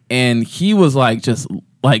 And he was like, just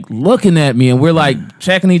like looking at me and we're like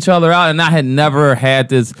checking each other out. And I had never had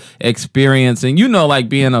this experience. And you know, like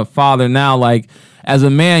being a father now, like, as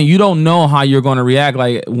a man, you don't know how you're going to react.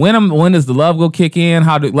 Like when does the love go kick in?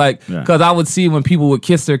 Because I would see when people would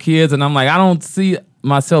kiss their kids, and I'm like, I don't see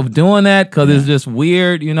myself doing that because it's just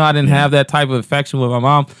weird. You know, I didn't have that type of affection with my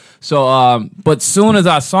mom. So, but soon as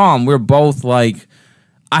I saw him, we're both like,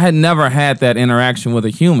 I had never had that interaction with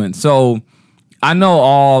a human. So I know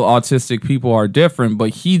all autistic people are different, but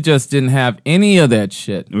he just didn't have any of that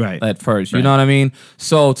shit at first. You know what I mean?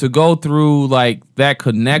 So to go through like that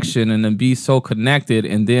connection and then be so connected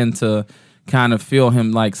and then to kind of feel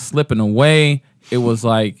him like slipping away, it was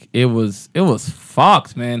like, it was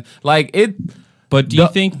fucked, man. Like it. But do you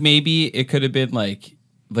think maybe it could have been like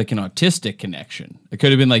an autistic connection? It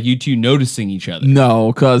could have been like you two noticing each other.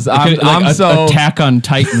 No, because I'm so Attack on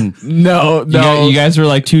Titan. No. You guys are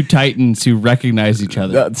like two titans who recognize each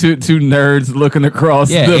other. Two nerds looking across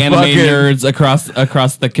the anime fucking nerds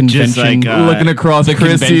across the convention, like, looking across the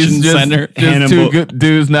Christie's, convention just, center. Just two good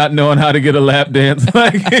dudes not knowing how to get a lap dance.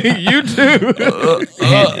 Like you two.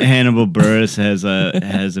 Hannibal Buress has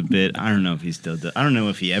a bit. I don't know if he still does. I don't know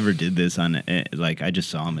if he ever did this on like I just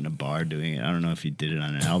saw him in a bar doing it. I don't know if he did it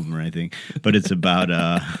on an album or anything. But it's about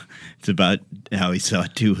how he saw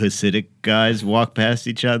two Hasidic guys walk past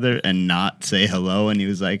each other and not say hello, and he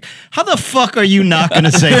was like, "How the fuck are you not going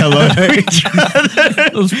to say hello to each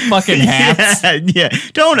other?" Those fucking hats. Yeah.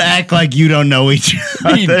 Don't act like you don't know each other.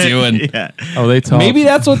 What are you doing? Yeah. Oh, they talk. Maybe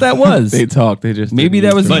that's what that was. They talk. They just Maybe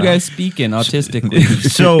that was you you guys speaking autistically,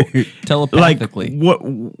 So telepathically.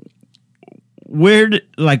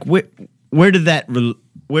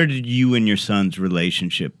 Where did you and your son's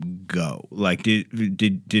relationship go? Like, did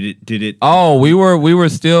it? Oh, we were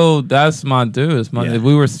still. That's my dude.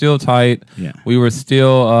 We were still tight. Yeah. We were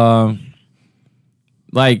still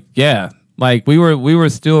like we were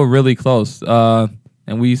still really close. And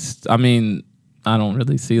I mean, I don't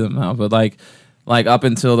really see them now, but like up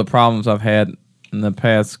until the problems I've had in the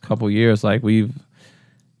past couple years, like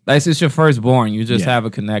it's your firstborn. You just have a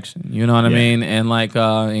connection. You know what I mean? And like,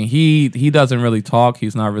 and he doesn't really talk.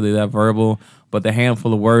 He's not really that verbal. But the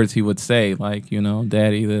handful of words he would say, like, you know,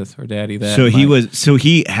 daddy this or daddy that. So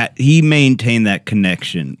like, he maintained that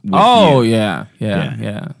connection. With oh you. yeah.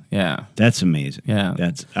 That's amazing. Yeah.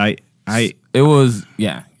 That's It was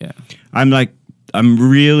yeah. I'm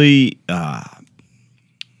really. I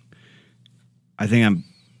think I'm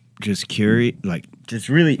just curious, like just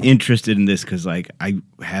really interested in this because like I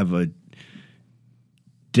have a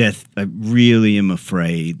death. I really am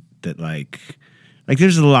afraid that like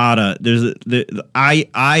there's a lot of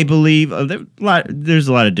I believe there's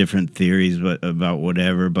a lot of different theories about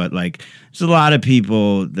whatever, but like there's a lot of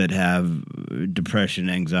people that have depression,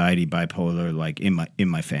 anxiety, bipolar, like in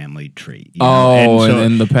my family tree. You know?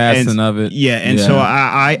 And the passing of it. Yeah, and so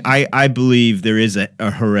I believe there is a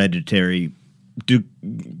hereditary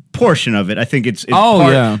portion of it. I think it's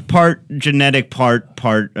part genetic, part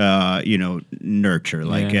nurture.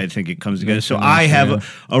 Like I think it comes together. So I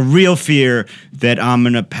have a real fear that I'm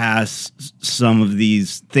gonna pass some of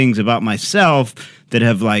these things about myself that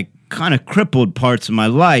have like kind of crippled parts of my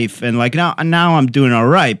life, and like now I'm doing all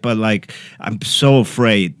right, but like I'm so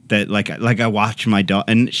afraid that like I watch my dog,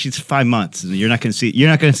 and she's 5 months, and she's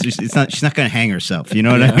not gonna hang herself, you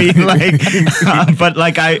know what I mean? Like, but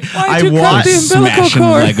like I watch smashing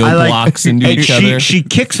Lego blocks into each other. She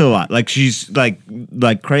kicks a lot, like she's like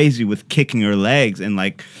crazy with kicking her legs, and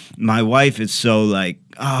like my wife is so like,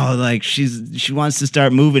 oh, like she wants to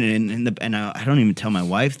start moving, and I don't even tell my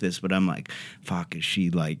wife this, but I'm like, fuck, is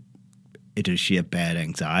she like does she have bad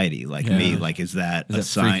anxiety like me? Like, is that a that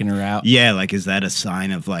sign? freaking her out? Yeah, like, is that a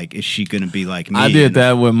sign of like, is she gonna be like me? I did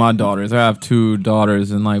that with my daughters. I have 2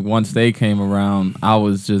 daughters, and like once they came around,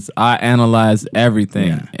 I analyzed everything.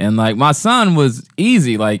 Yeah. And like my son was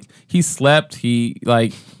easy. Like he slept. He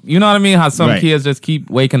like, you know what I mean? How some Right. kids just keep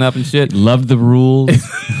waking up and shit. Love the rules.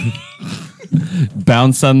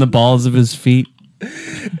 Bounce on the balls of his feet.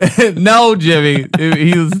 No, Jimmy,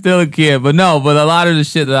 he was still a kid, but a lot of the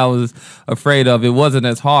shit that I was afraid of, it wasn't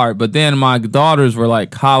as hard. But then my daughters were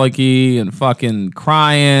like colicky and fucking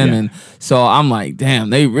crying, and so I'm like,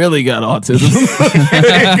 damn, they really got autism.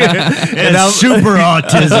 And I'm super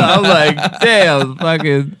autism. I'm like, damn,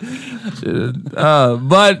 fucking.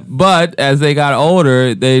 But as they got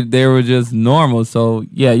older, they were just normal. So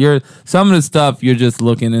yeah, some of the stuff you're just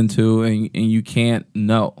looking into, and you can't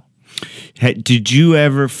know. Hey, did you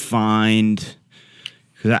ever find?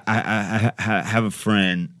 Because I have a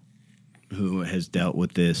friend who has dealt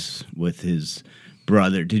with this with his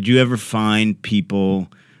brother. Did you ever find people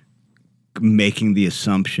making the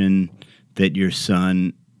assumption that your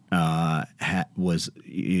son was?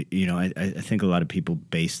 You know, I think a lot of people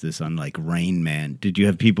base this on like Rain Man. Did you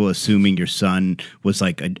have people assuming your son was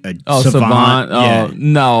like a savant? Oh,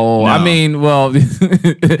 no. I mean, well,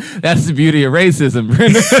 that's the beauty of racism,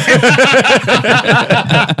 Brendan.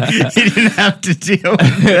 He didn't have to deal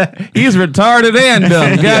with that. He's retarded and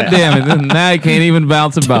dumb. God damn it. And now he can't even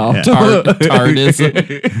bounce a ball. Tardism.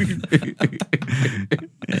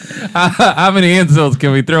 How many insults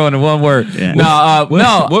can we throw into one word? Yeah. No.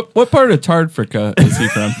 What part of Tardfrica is he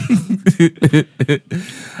from?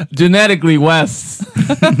 Genetically West.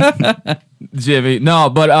 Jimmy. No,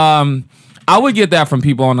 but I would get that from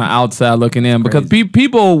people on the outside looking in because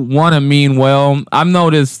people want to mean well. I've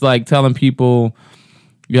noticed like telling people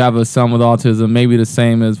you have a son with autism, maybe the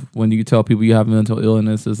same as when you tell people you have mental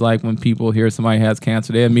illness. It's like when people hear somebody has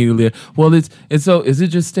cancer, they immediately, well, it's so, is it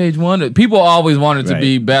just stage 1? People always want it to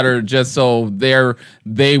be better just so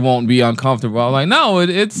they won't be uncomfortable. I'm like, no,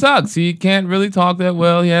 it sucks. He can't really talk that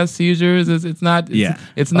well. He has seizures. It's not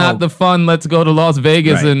the fun, let's go to Las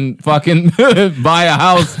Vegas and fucking buy a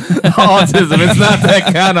house autism. It's not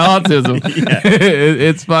that kind of autism.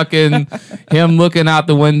 It's fucking him looking out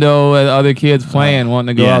the window at other kids playing,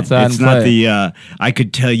 wanting to go outside it's and play. It's not the I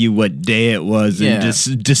could tell you what day it was in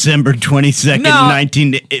December 22nd,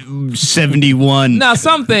 1971. Now,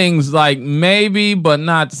 some things like maybe, but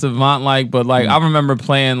not savant like. But like I remember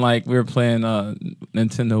playing we were playing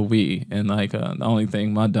Nintendo Wii, and like the only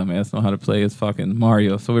thing my dumb ass know how to play is fucking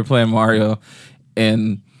Mario. So we're playing Mario,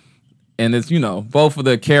 and it's both of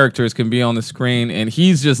the characters can be on the screen, and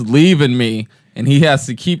he's just leaving me. And he has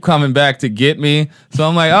to keep coming back to get me. So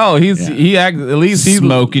I'm like, oh, at least he's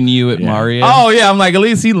smoking you at Mario. Oh yeah, I'm like, at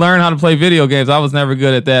least he learned how to play video games. I was never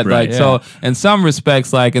good at that. So in some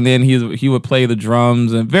respects, and then he would play the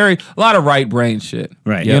drums and a lot of right brain shit.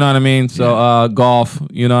 Right. You know what I mean? So golf,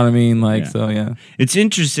 you know what I mean? So yeah. It's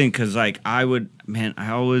interesting because I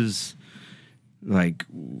always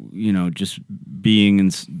just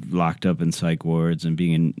being locked up in psych wards and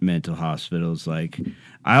being in mental hospitals, I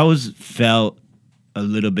always felt a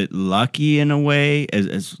little bit lucky in a way,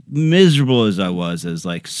 as miserable as I was, as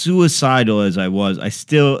suicidal as I was, I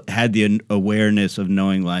still had the awareness of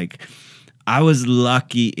knowing I was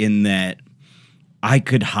lucky in that I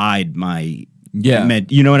could hide my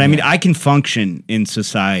you know what I mean? I can function in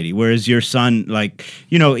society, whereas your son,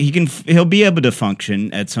 he'll be able to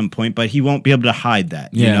function at some point, but he won't be able to hide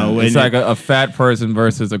that. Yeah, you know, it's like a fat person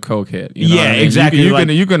versus a cokehead. Exactly.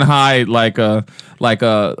 You can hide an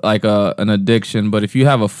addiction, but if you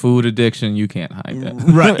have a food addiction, you can't hide that.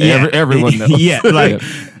 Right? Yeah. Everyone knows.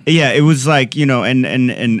 It was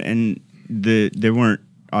there weren't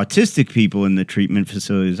autistic people in the treatment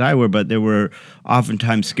facilities I were, but there were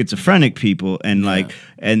oftentimes schizophrenic people, and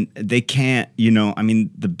and they can't,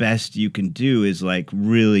 the best you can do is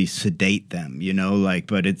really sedate them,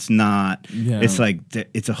 but it's not, it's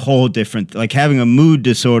it's a whole different, having a mood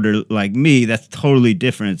disorder like me, that's totally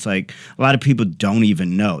different. It's a lot of people don't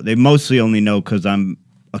even know. They mostly only know because I'm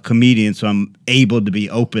a comedian, so I'm able to be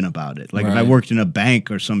open about it. If I worked in a bank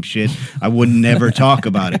or some shit, I would never talk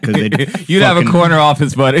about it because you'd have a corner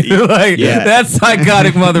office, buddy. That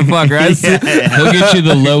psychotic motherfucker. He'll get you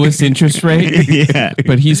the lowest interest rate,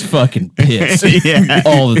 but he's fucking pissed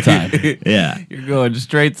all the time. Yeah, you're going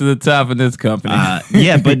straight to the top of this company.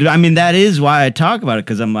 But that is why I talk about it,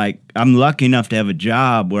 because I'm lucky enough to have a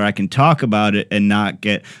job where I can talk about it and not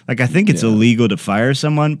get I think it's illegal to fire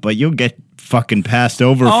someone, but you'll get fucking passed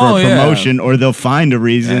over for a promotion, or they'll find a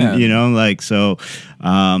reason, you know, like, so,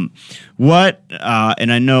 what,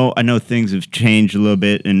 and I know things have changed a little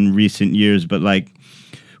bit in recent years, but like,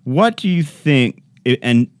 what do you think,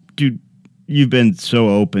 and dude, you've been so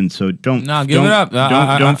open, so don't give it up.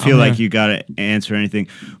 Don't feel like you got to answer anything.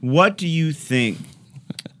 What do you think?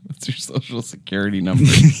 What's your social security number?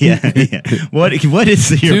 yeah. What is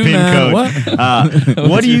your PIN code?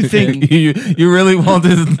 What do you think? You really want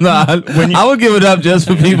this? I would give it up just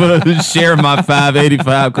for people to share my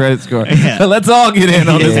 585 credit score. Yeah. Let's all get in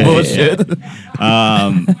on this bullshit.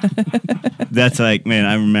 That's like, man,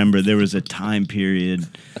 I remember there was a time period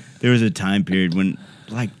when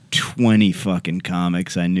like 20 fucking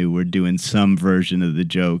comics I knew were doing some version of the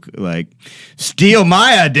joke, like, steal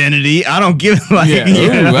my identity. I don't give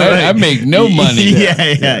I make no money.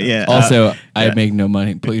 Yeah. Also, I make no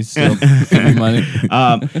money. Please still give me money.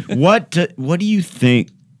 What do you think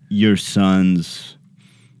your son's,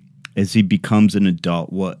 as he becomes an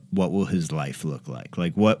adult, what will his life look like?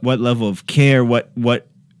 Like what level of care, what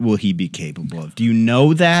will he be capable of? Do you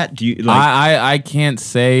know that? Do you like? I can't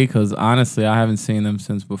say, because honestly, I haven't seen them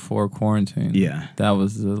since before quarantine. Yeah, that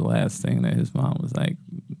was the last thing that his mom was like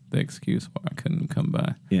the excuse why I couldn't come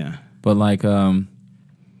by. Yeah, but like,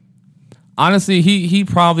 honestly, he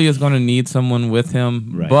probably is going to need someone with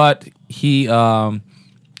him. Right. But he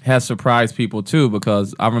has surprised people too,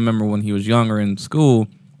 because I remember when he was younger in school,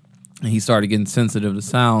 he started getting sensitive to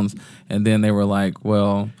sounds, and then they were like,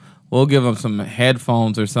 well, we'll give him some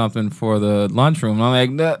headphones or something for the lunchroom.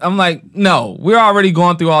 I'm like, no, we're already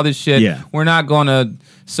going through all this shit. Yeah. We're not going to.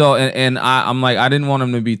 So, I'm like, I didn't want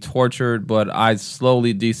him to be tortured, but I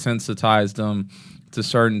slowly desensitized him to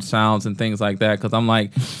certain sounds and things like that. Cause I'm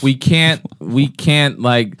like, we can't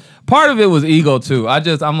like, part of it was ego too.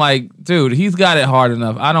 I'm like, dude, he's got it hard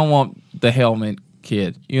enough. I don't want the helmet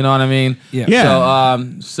kid. You know what I mean? Yeah.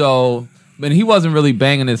 So, but he wasn't really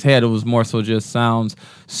banging his head. It was more so just sounds.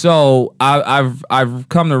 So I've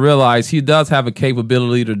come to realize he does have a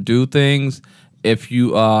capability to do things if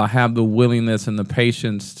you have the willingness and the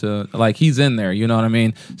patience to, like, he's in there. You know what I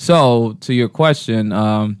mean? So to your question,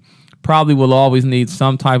 probably will always need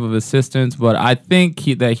some type of assistance, but I think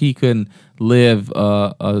that he can live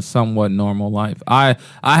a somewhat normal life. I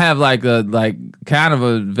have like kind of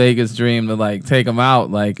a Vegas dream to like take him out,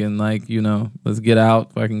 like, and like, you know, let's get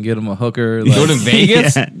out. If I can get him a hooker, like, go to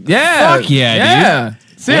Vegas. Yeah. Fuck yeah, dude.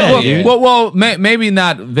 See, well, maybe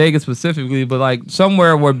not Vegas specifically, but like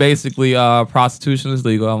somewhere where basically prostitution is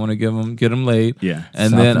legal. I want to get him laid. Yeah, and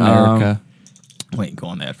South then America. We ain't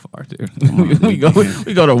going that far, dude. we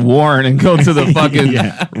go to Warren and go to the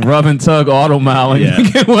fucking Rub and Tug Auto Mile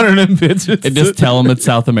and get one of them bitches. And just tell them it's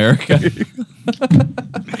South America.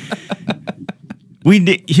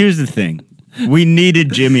 Here's the thing. We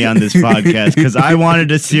needed Jimmy on this podcast because I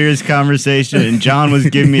wanted a serious conversation and John was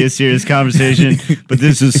giving me a serious conversation, but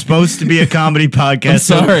this is supposed to be a comedy podcast. I'm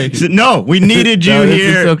sorry. So, no, we needed you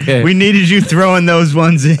here. Okay. We needed you throwing those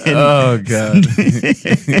ones in. Oh, God.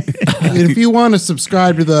 If you want to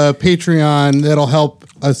subscribe to the Patreon, that'll help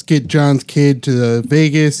us get John's kid to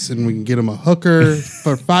Vegas, and we can get him a hooker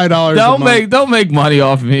for $5. Don't make money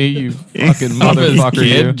off me, you fucking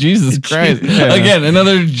motherfucker. You. Jesus Christ! Again,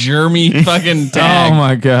 another Jeremy fucking tag. Oh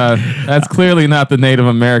my God, that's clearly not the Native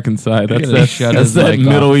American side. That's that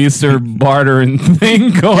Middle Eastern bartering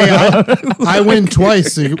thing going on. I win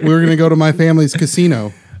twice. So we're gonna go to my family's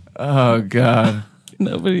casino. Oh God.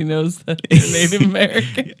 Nobody knows that you're Native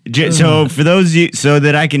American. So for those of you, so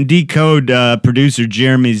that I can decode producer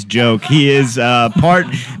Jeremy's joke, he is part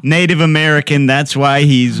Native American. That's why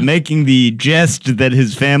he's making the jest that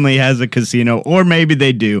his family has a casino, or maybe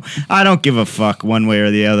they do. I don't give a fuck one way or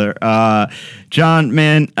the other. John,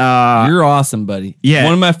 man, you're awesome, buddy. Yeah,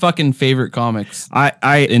 one of my fucking favorite comics.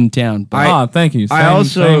 in town. Thank you.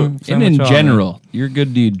 Same in general, you're a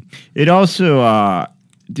good dude. It also,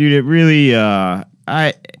 dude, it really.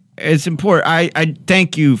 It's important. I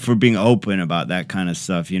thank you for being open about that kind of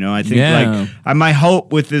stuff. You know, I think my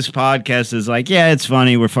hope with this podcast is like, yeah, it's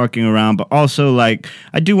funny, we're fucking around, but also like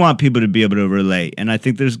I do want people to be able to relate. And I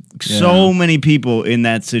think there's so many people in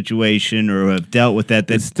that situation or have dealt with that.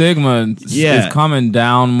 The stigma is coming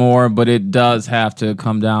down more, but it does have to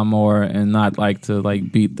come down more, and not like to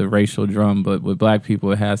like beat the racial drum. But with black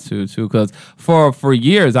people, it has to too. Because for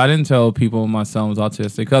years, I didn't tell people my son was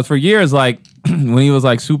autistic. Because for years, like when he was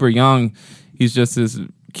like super young, he's just this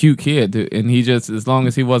cute kid, and he just, as long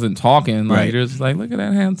as he wasn't talking, like you're just like, look at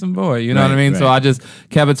that handsome boy, you know what I mean? So I just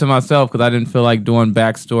kept it to myself because I didn't feel like doing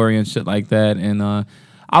backstory and shit like that. And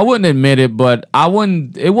I wouldn't admit it, but I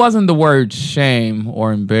wouldn't. It wasn't the word shame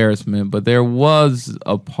or embarrassment, but there was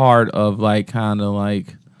a part of like kind of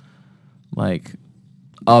like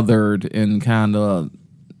othered and kind of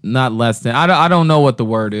not less than. I don't know what the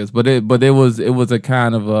word is, but it was a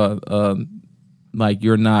kind of a like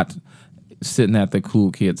you're not sitting at the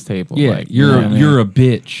cool kids table. Yeah, like, you're you know what I mean? you're a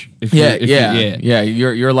bitch. If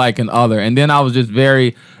You're like an other, and then I was just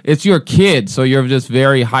very. It's your kid, so you're just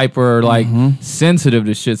very hyper, like sensitive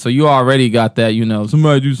to shit. So you already got that, you know.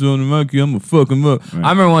 Somebody do something to my kid, I'm gonna fuck him up. Right. I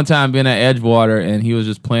remember one time being at Edgewater, and he was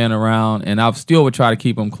just playing around, and I still would try to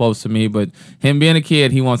keep him close to me. But him being a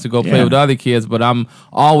kid, he wants to go play with other kids. But I'm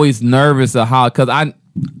always nervous of how, because I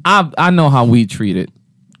know how we treated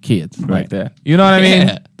kids like that. You know what I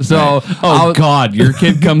mean? So, God, your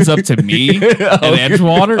kid comes up to me in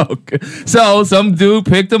Edgewater. Okay. So some dude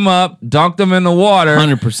picked him up, dunked him in the water,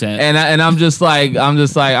 100%. And I'm just like,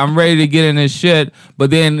 I'm ready to get in his shit. But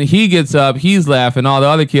then he gets up, he's laughing, all the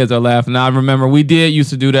other kids are laughing. Now I remember we used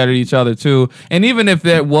to do that at each other too. And even if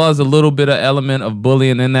there was a little bit of element of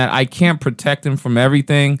bullying in that, I can't protect him from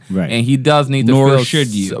everything. Right. And he does need to Nor feel should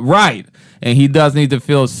you. Right. And he does need to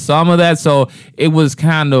feel some of that. So it was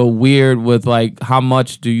kind of weird with like how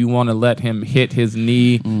much do you want to let him hit his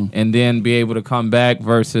knee and then be able to come back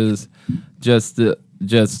versus just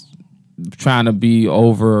trying to be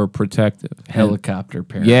overprotective. Helicopter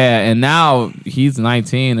parent. Yeah, and now he's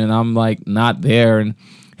 19 and I'm like not there. And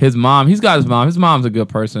his mom, he's got his mom. His mom's a good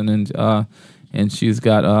person, and she's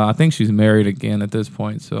got I think she's married again at this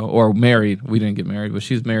point. So, or married. We didn't get married, but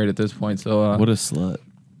she's married at this point. So what a slut.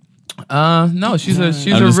 No, she's a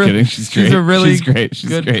kidding. She's great. She's a really She's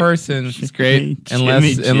good great. person. She's great.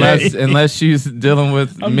 Unless she's dealing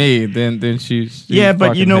with me, then she Yeah,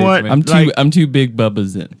 but you know what? me. I'm too big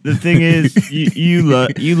Bubba's in. The thing is, you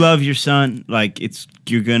love your son. Like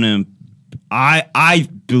you're gonna. I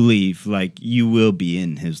believe like you will be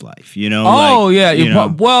in his life. You know. Oh like, yeah.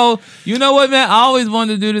 Well, you know what, man? I always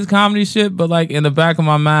wanted to do this comedy shit, but like in the back of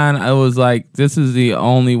my mind, I was like, this is the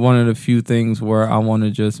only one of the few things where I want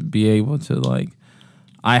to just be able to like.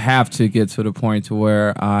 I have to get to the point to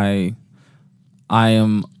where I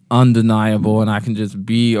am undeniable and I can just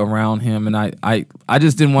be around him, and I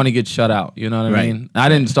just didn't want to get shut out. You know what I mean? I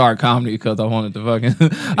didn't start comedy because I wanted to fucking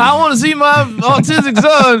I want to see my autistic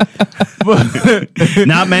son. But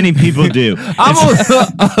not many people do. I'm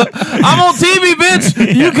on TV,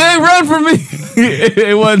 bitch. You can't run from me.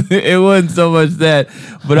 It wasn't so much that,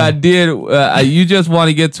 but I did. You just want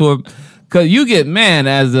to get to a. Cause you get, man,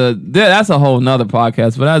 that's a whole nother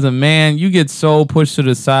podcast, but as a man, you get so pushed to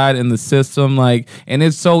the side in the system, like, and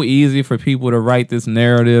it's so easy for people to write this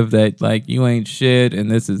narrative that like you ain't shit and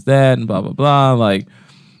this is that and blah blah blah, like.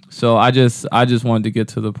 So I just wanted to get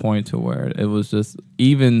to the point to where it was just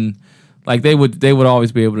even, like they would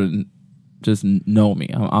always be able to just know me.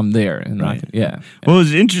 I'm there, and right. Well, it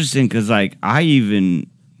was interesting because like I even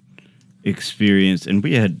experienced, and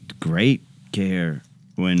we had great care.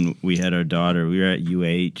 When we had our daughter, we were at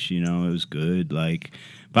UH, you know, it was good. Like,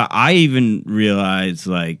 but I even realized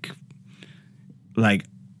like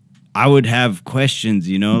I would have questions,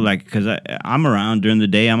 you know, like, cause I'm around during the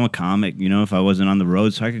day. I'm a comic, you know, if I wasn't on the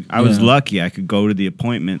road. So I was lucky. I could go to the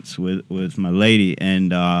appointments with my lady,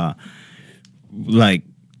 and like,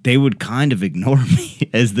 they would kind of ignore me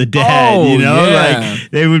as the dad, you know, like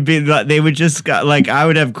they would just like, I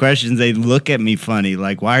would have questions. They'd look at me funny.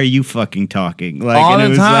 Like, why are you fucking talking? Like, all and the it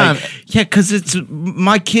was time. Like, yeah, cause it's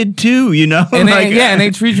my kid too, you know? And like, and they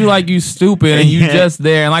treat you like you stupid and you just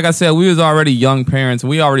there. And like I said, we was already young parents and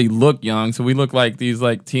we already look young. So we look like these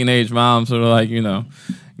like teenage moms who are like, you know,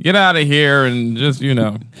 get out of here and just, you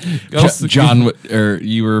know. John, or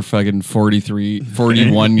you were fucking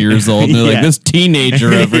 41 years old. And they're like, this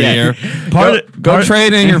teenager over here. Go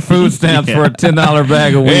trade in your food stamps for a $10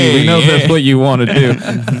 bag of weed. We know that's what you want to do.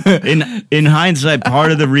 In hindsight,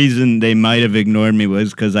 part of the reason they might have ignored me was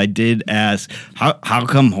because I did ask, how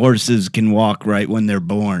come horses can walk right when they're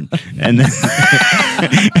born? And then,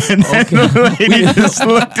 the lady just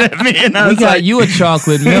looked at me and I was got like, you a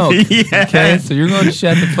chocolate milk. Okay, so you're going to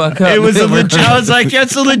shut the fuck up. It was I was like,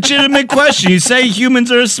 that's a legitimate question. You say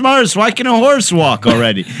humans are smart, why can a horse walk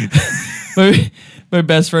already? My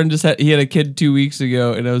best friend just had a kid 2 weeks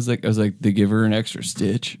ago, and I was like, they give her an extra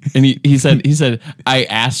stitch, and he said I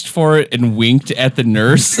asked for it and winked at the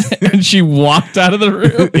nurse, and she walked out of the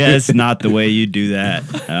room. Yeah, it's not the way you do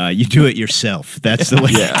that. You do it yourself. That's the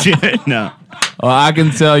way you do it. No. Well, I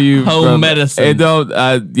can tell you, home medicine. It don't.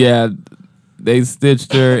 They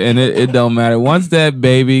stitched her, and it don't matter. Once that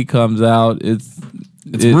baby comes out,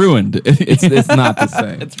 It's ruined. It's not the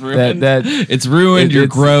same. It's ruined. It's ruined. You're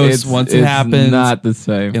gross once it happens. It's not the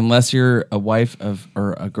same. Unless you're a wife of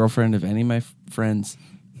or a girlfriend of any of my friends.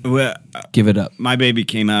 Well, Give it up. my baby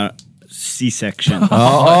came out C-section.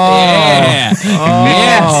 Yeah.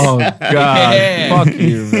 Oh God! Yeah. Fuck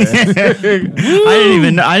you,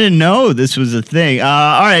 man. I didn't know this was a thing. All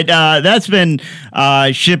right, that's been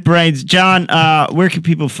Shit Brains. John, where can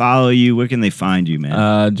people follow you? Where can they find you,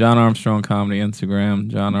 man? John Armstrong Comedy Instagram,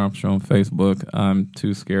 John Armstrong Facebook. I'm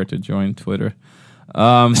too scared to join Twitter.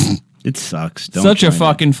 It sucks. Don't Such a join it.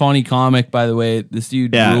 fucking funny comic, by the way. This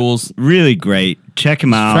dude rules. Really great. Check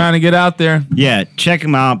him out. Trying to get out there. Yeah, check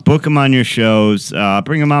him out. Book him on your shows.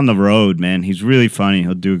 Bring him on the road, man. He's really funny.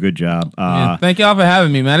 He'll do a good job. Yeah, thank y'all for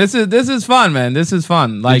having me, man. This is fun, man. This is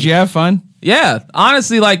fun. Like, Did you have fun? yeah,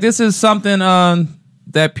 honestly, like this is something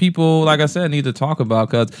that people, like I said, need to talk about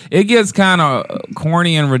because it gets kind of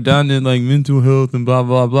corny and redundant, like mental health and blah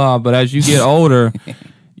blah blah. But as you get older,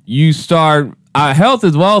 you start. Health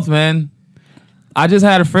is wealth, man. I just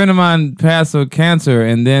had a friend of mine pass of cancer,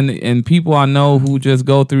 and people I know who just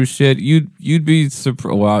go through shit. You'd be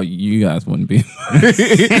surprised. Well, you guys wouldn't be.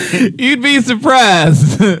 You'd be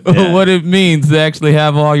surprised what it means to actually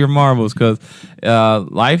have all your marbles, because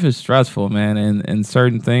life is stressful, man, and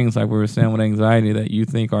certain things, like we were saying with anxiety, that you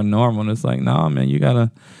think are normal, and it's like, nah, man, you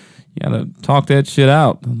gotta talk that shit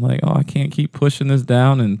out. I'm like, oh, I can't keep pushing this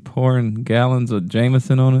down and pouring gallons of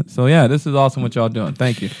Jameson on it. So yeah, this is awesome what y'all doing.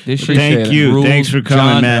 Thank you. Thank you. Rules. Thanks for coming,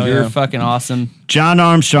 John, man. You're fucking awesome. John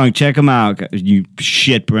Armstrong, check him out. You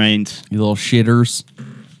shit brains. You little shitters.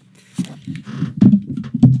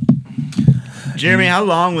 Jeremy, how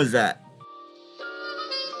long was that?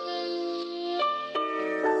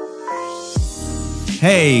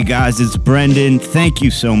 Hey guys, it's Brendan. Thank you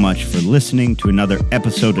so much for listening to another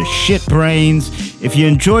episode of Shit Brains. If you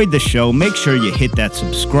enjoyed the show, make sure you hit that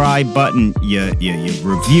subscribe button, you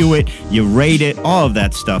review it, you rate it, all of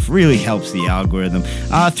that stuff really helps the algorithm.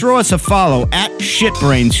 Throw us a follow at Shit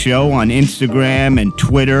Brains Show on Instagram and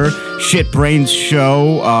Twitter, Shit Brains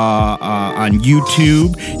Show on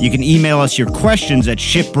YouTube. You can email us your questions at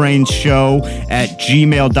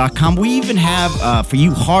shitbrainshow@gmail.com. We even have, for you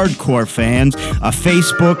hardcore fans, a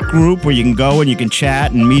Facebook group where you can go and you can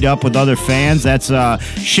chat and meet up with other fans. That's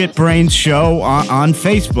Shit Brains Show on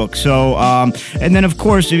Facebook. So, and then of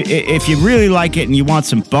course, if you really like it and you want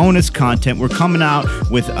some bonus content, we're coming out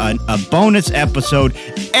with a bonus episode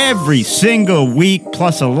every single week,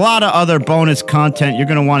 plus a lot of other bonus content. You're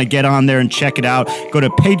going to want to get on there and check it out. Go to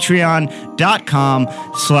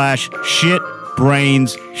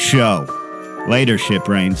patreon.com/shitbrainshow. Later, Shit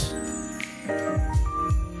Brains.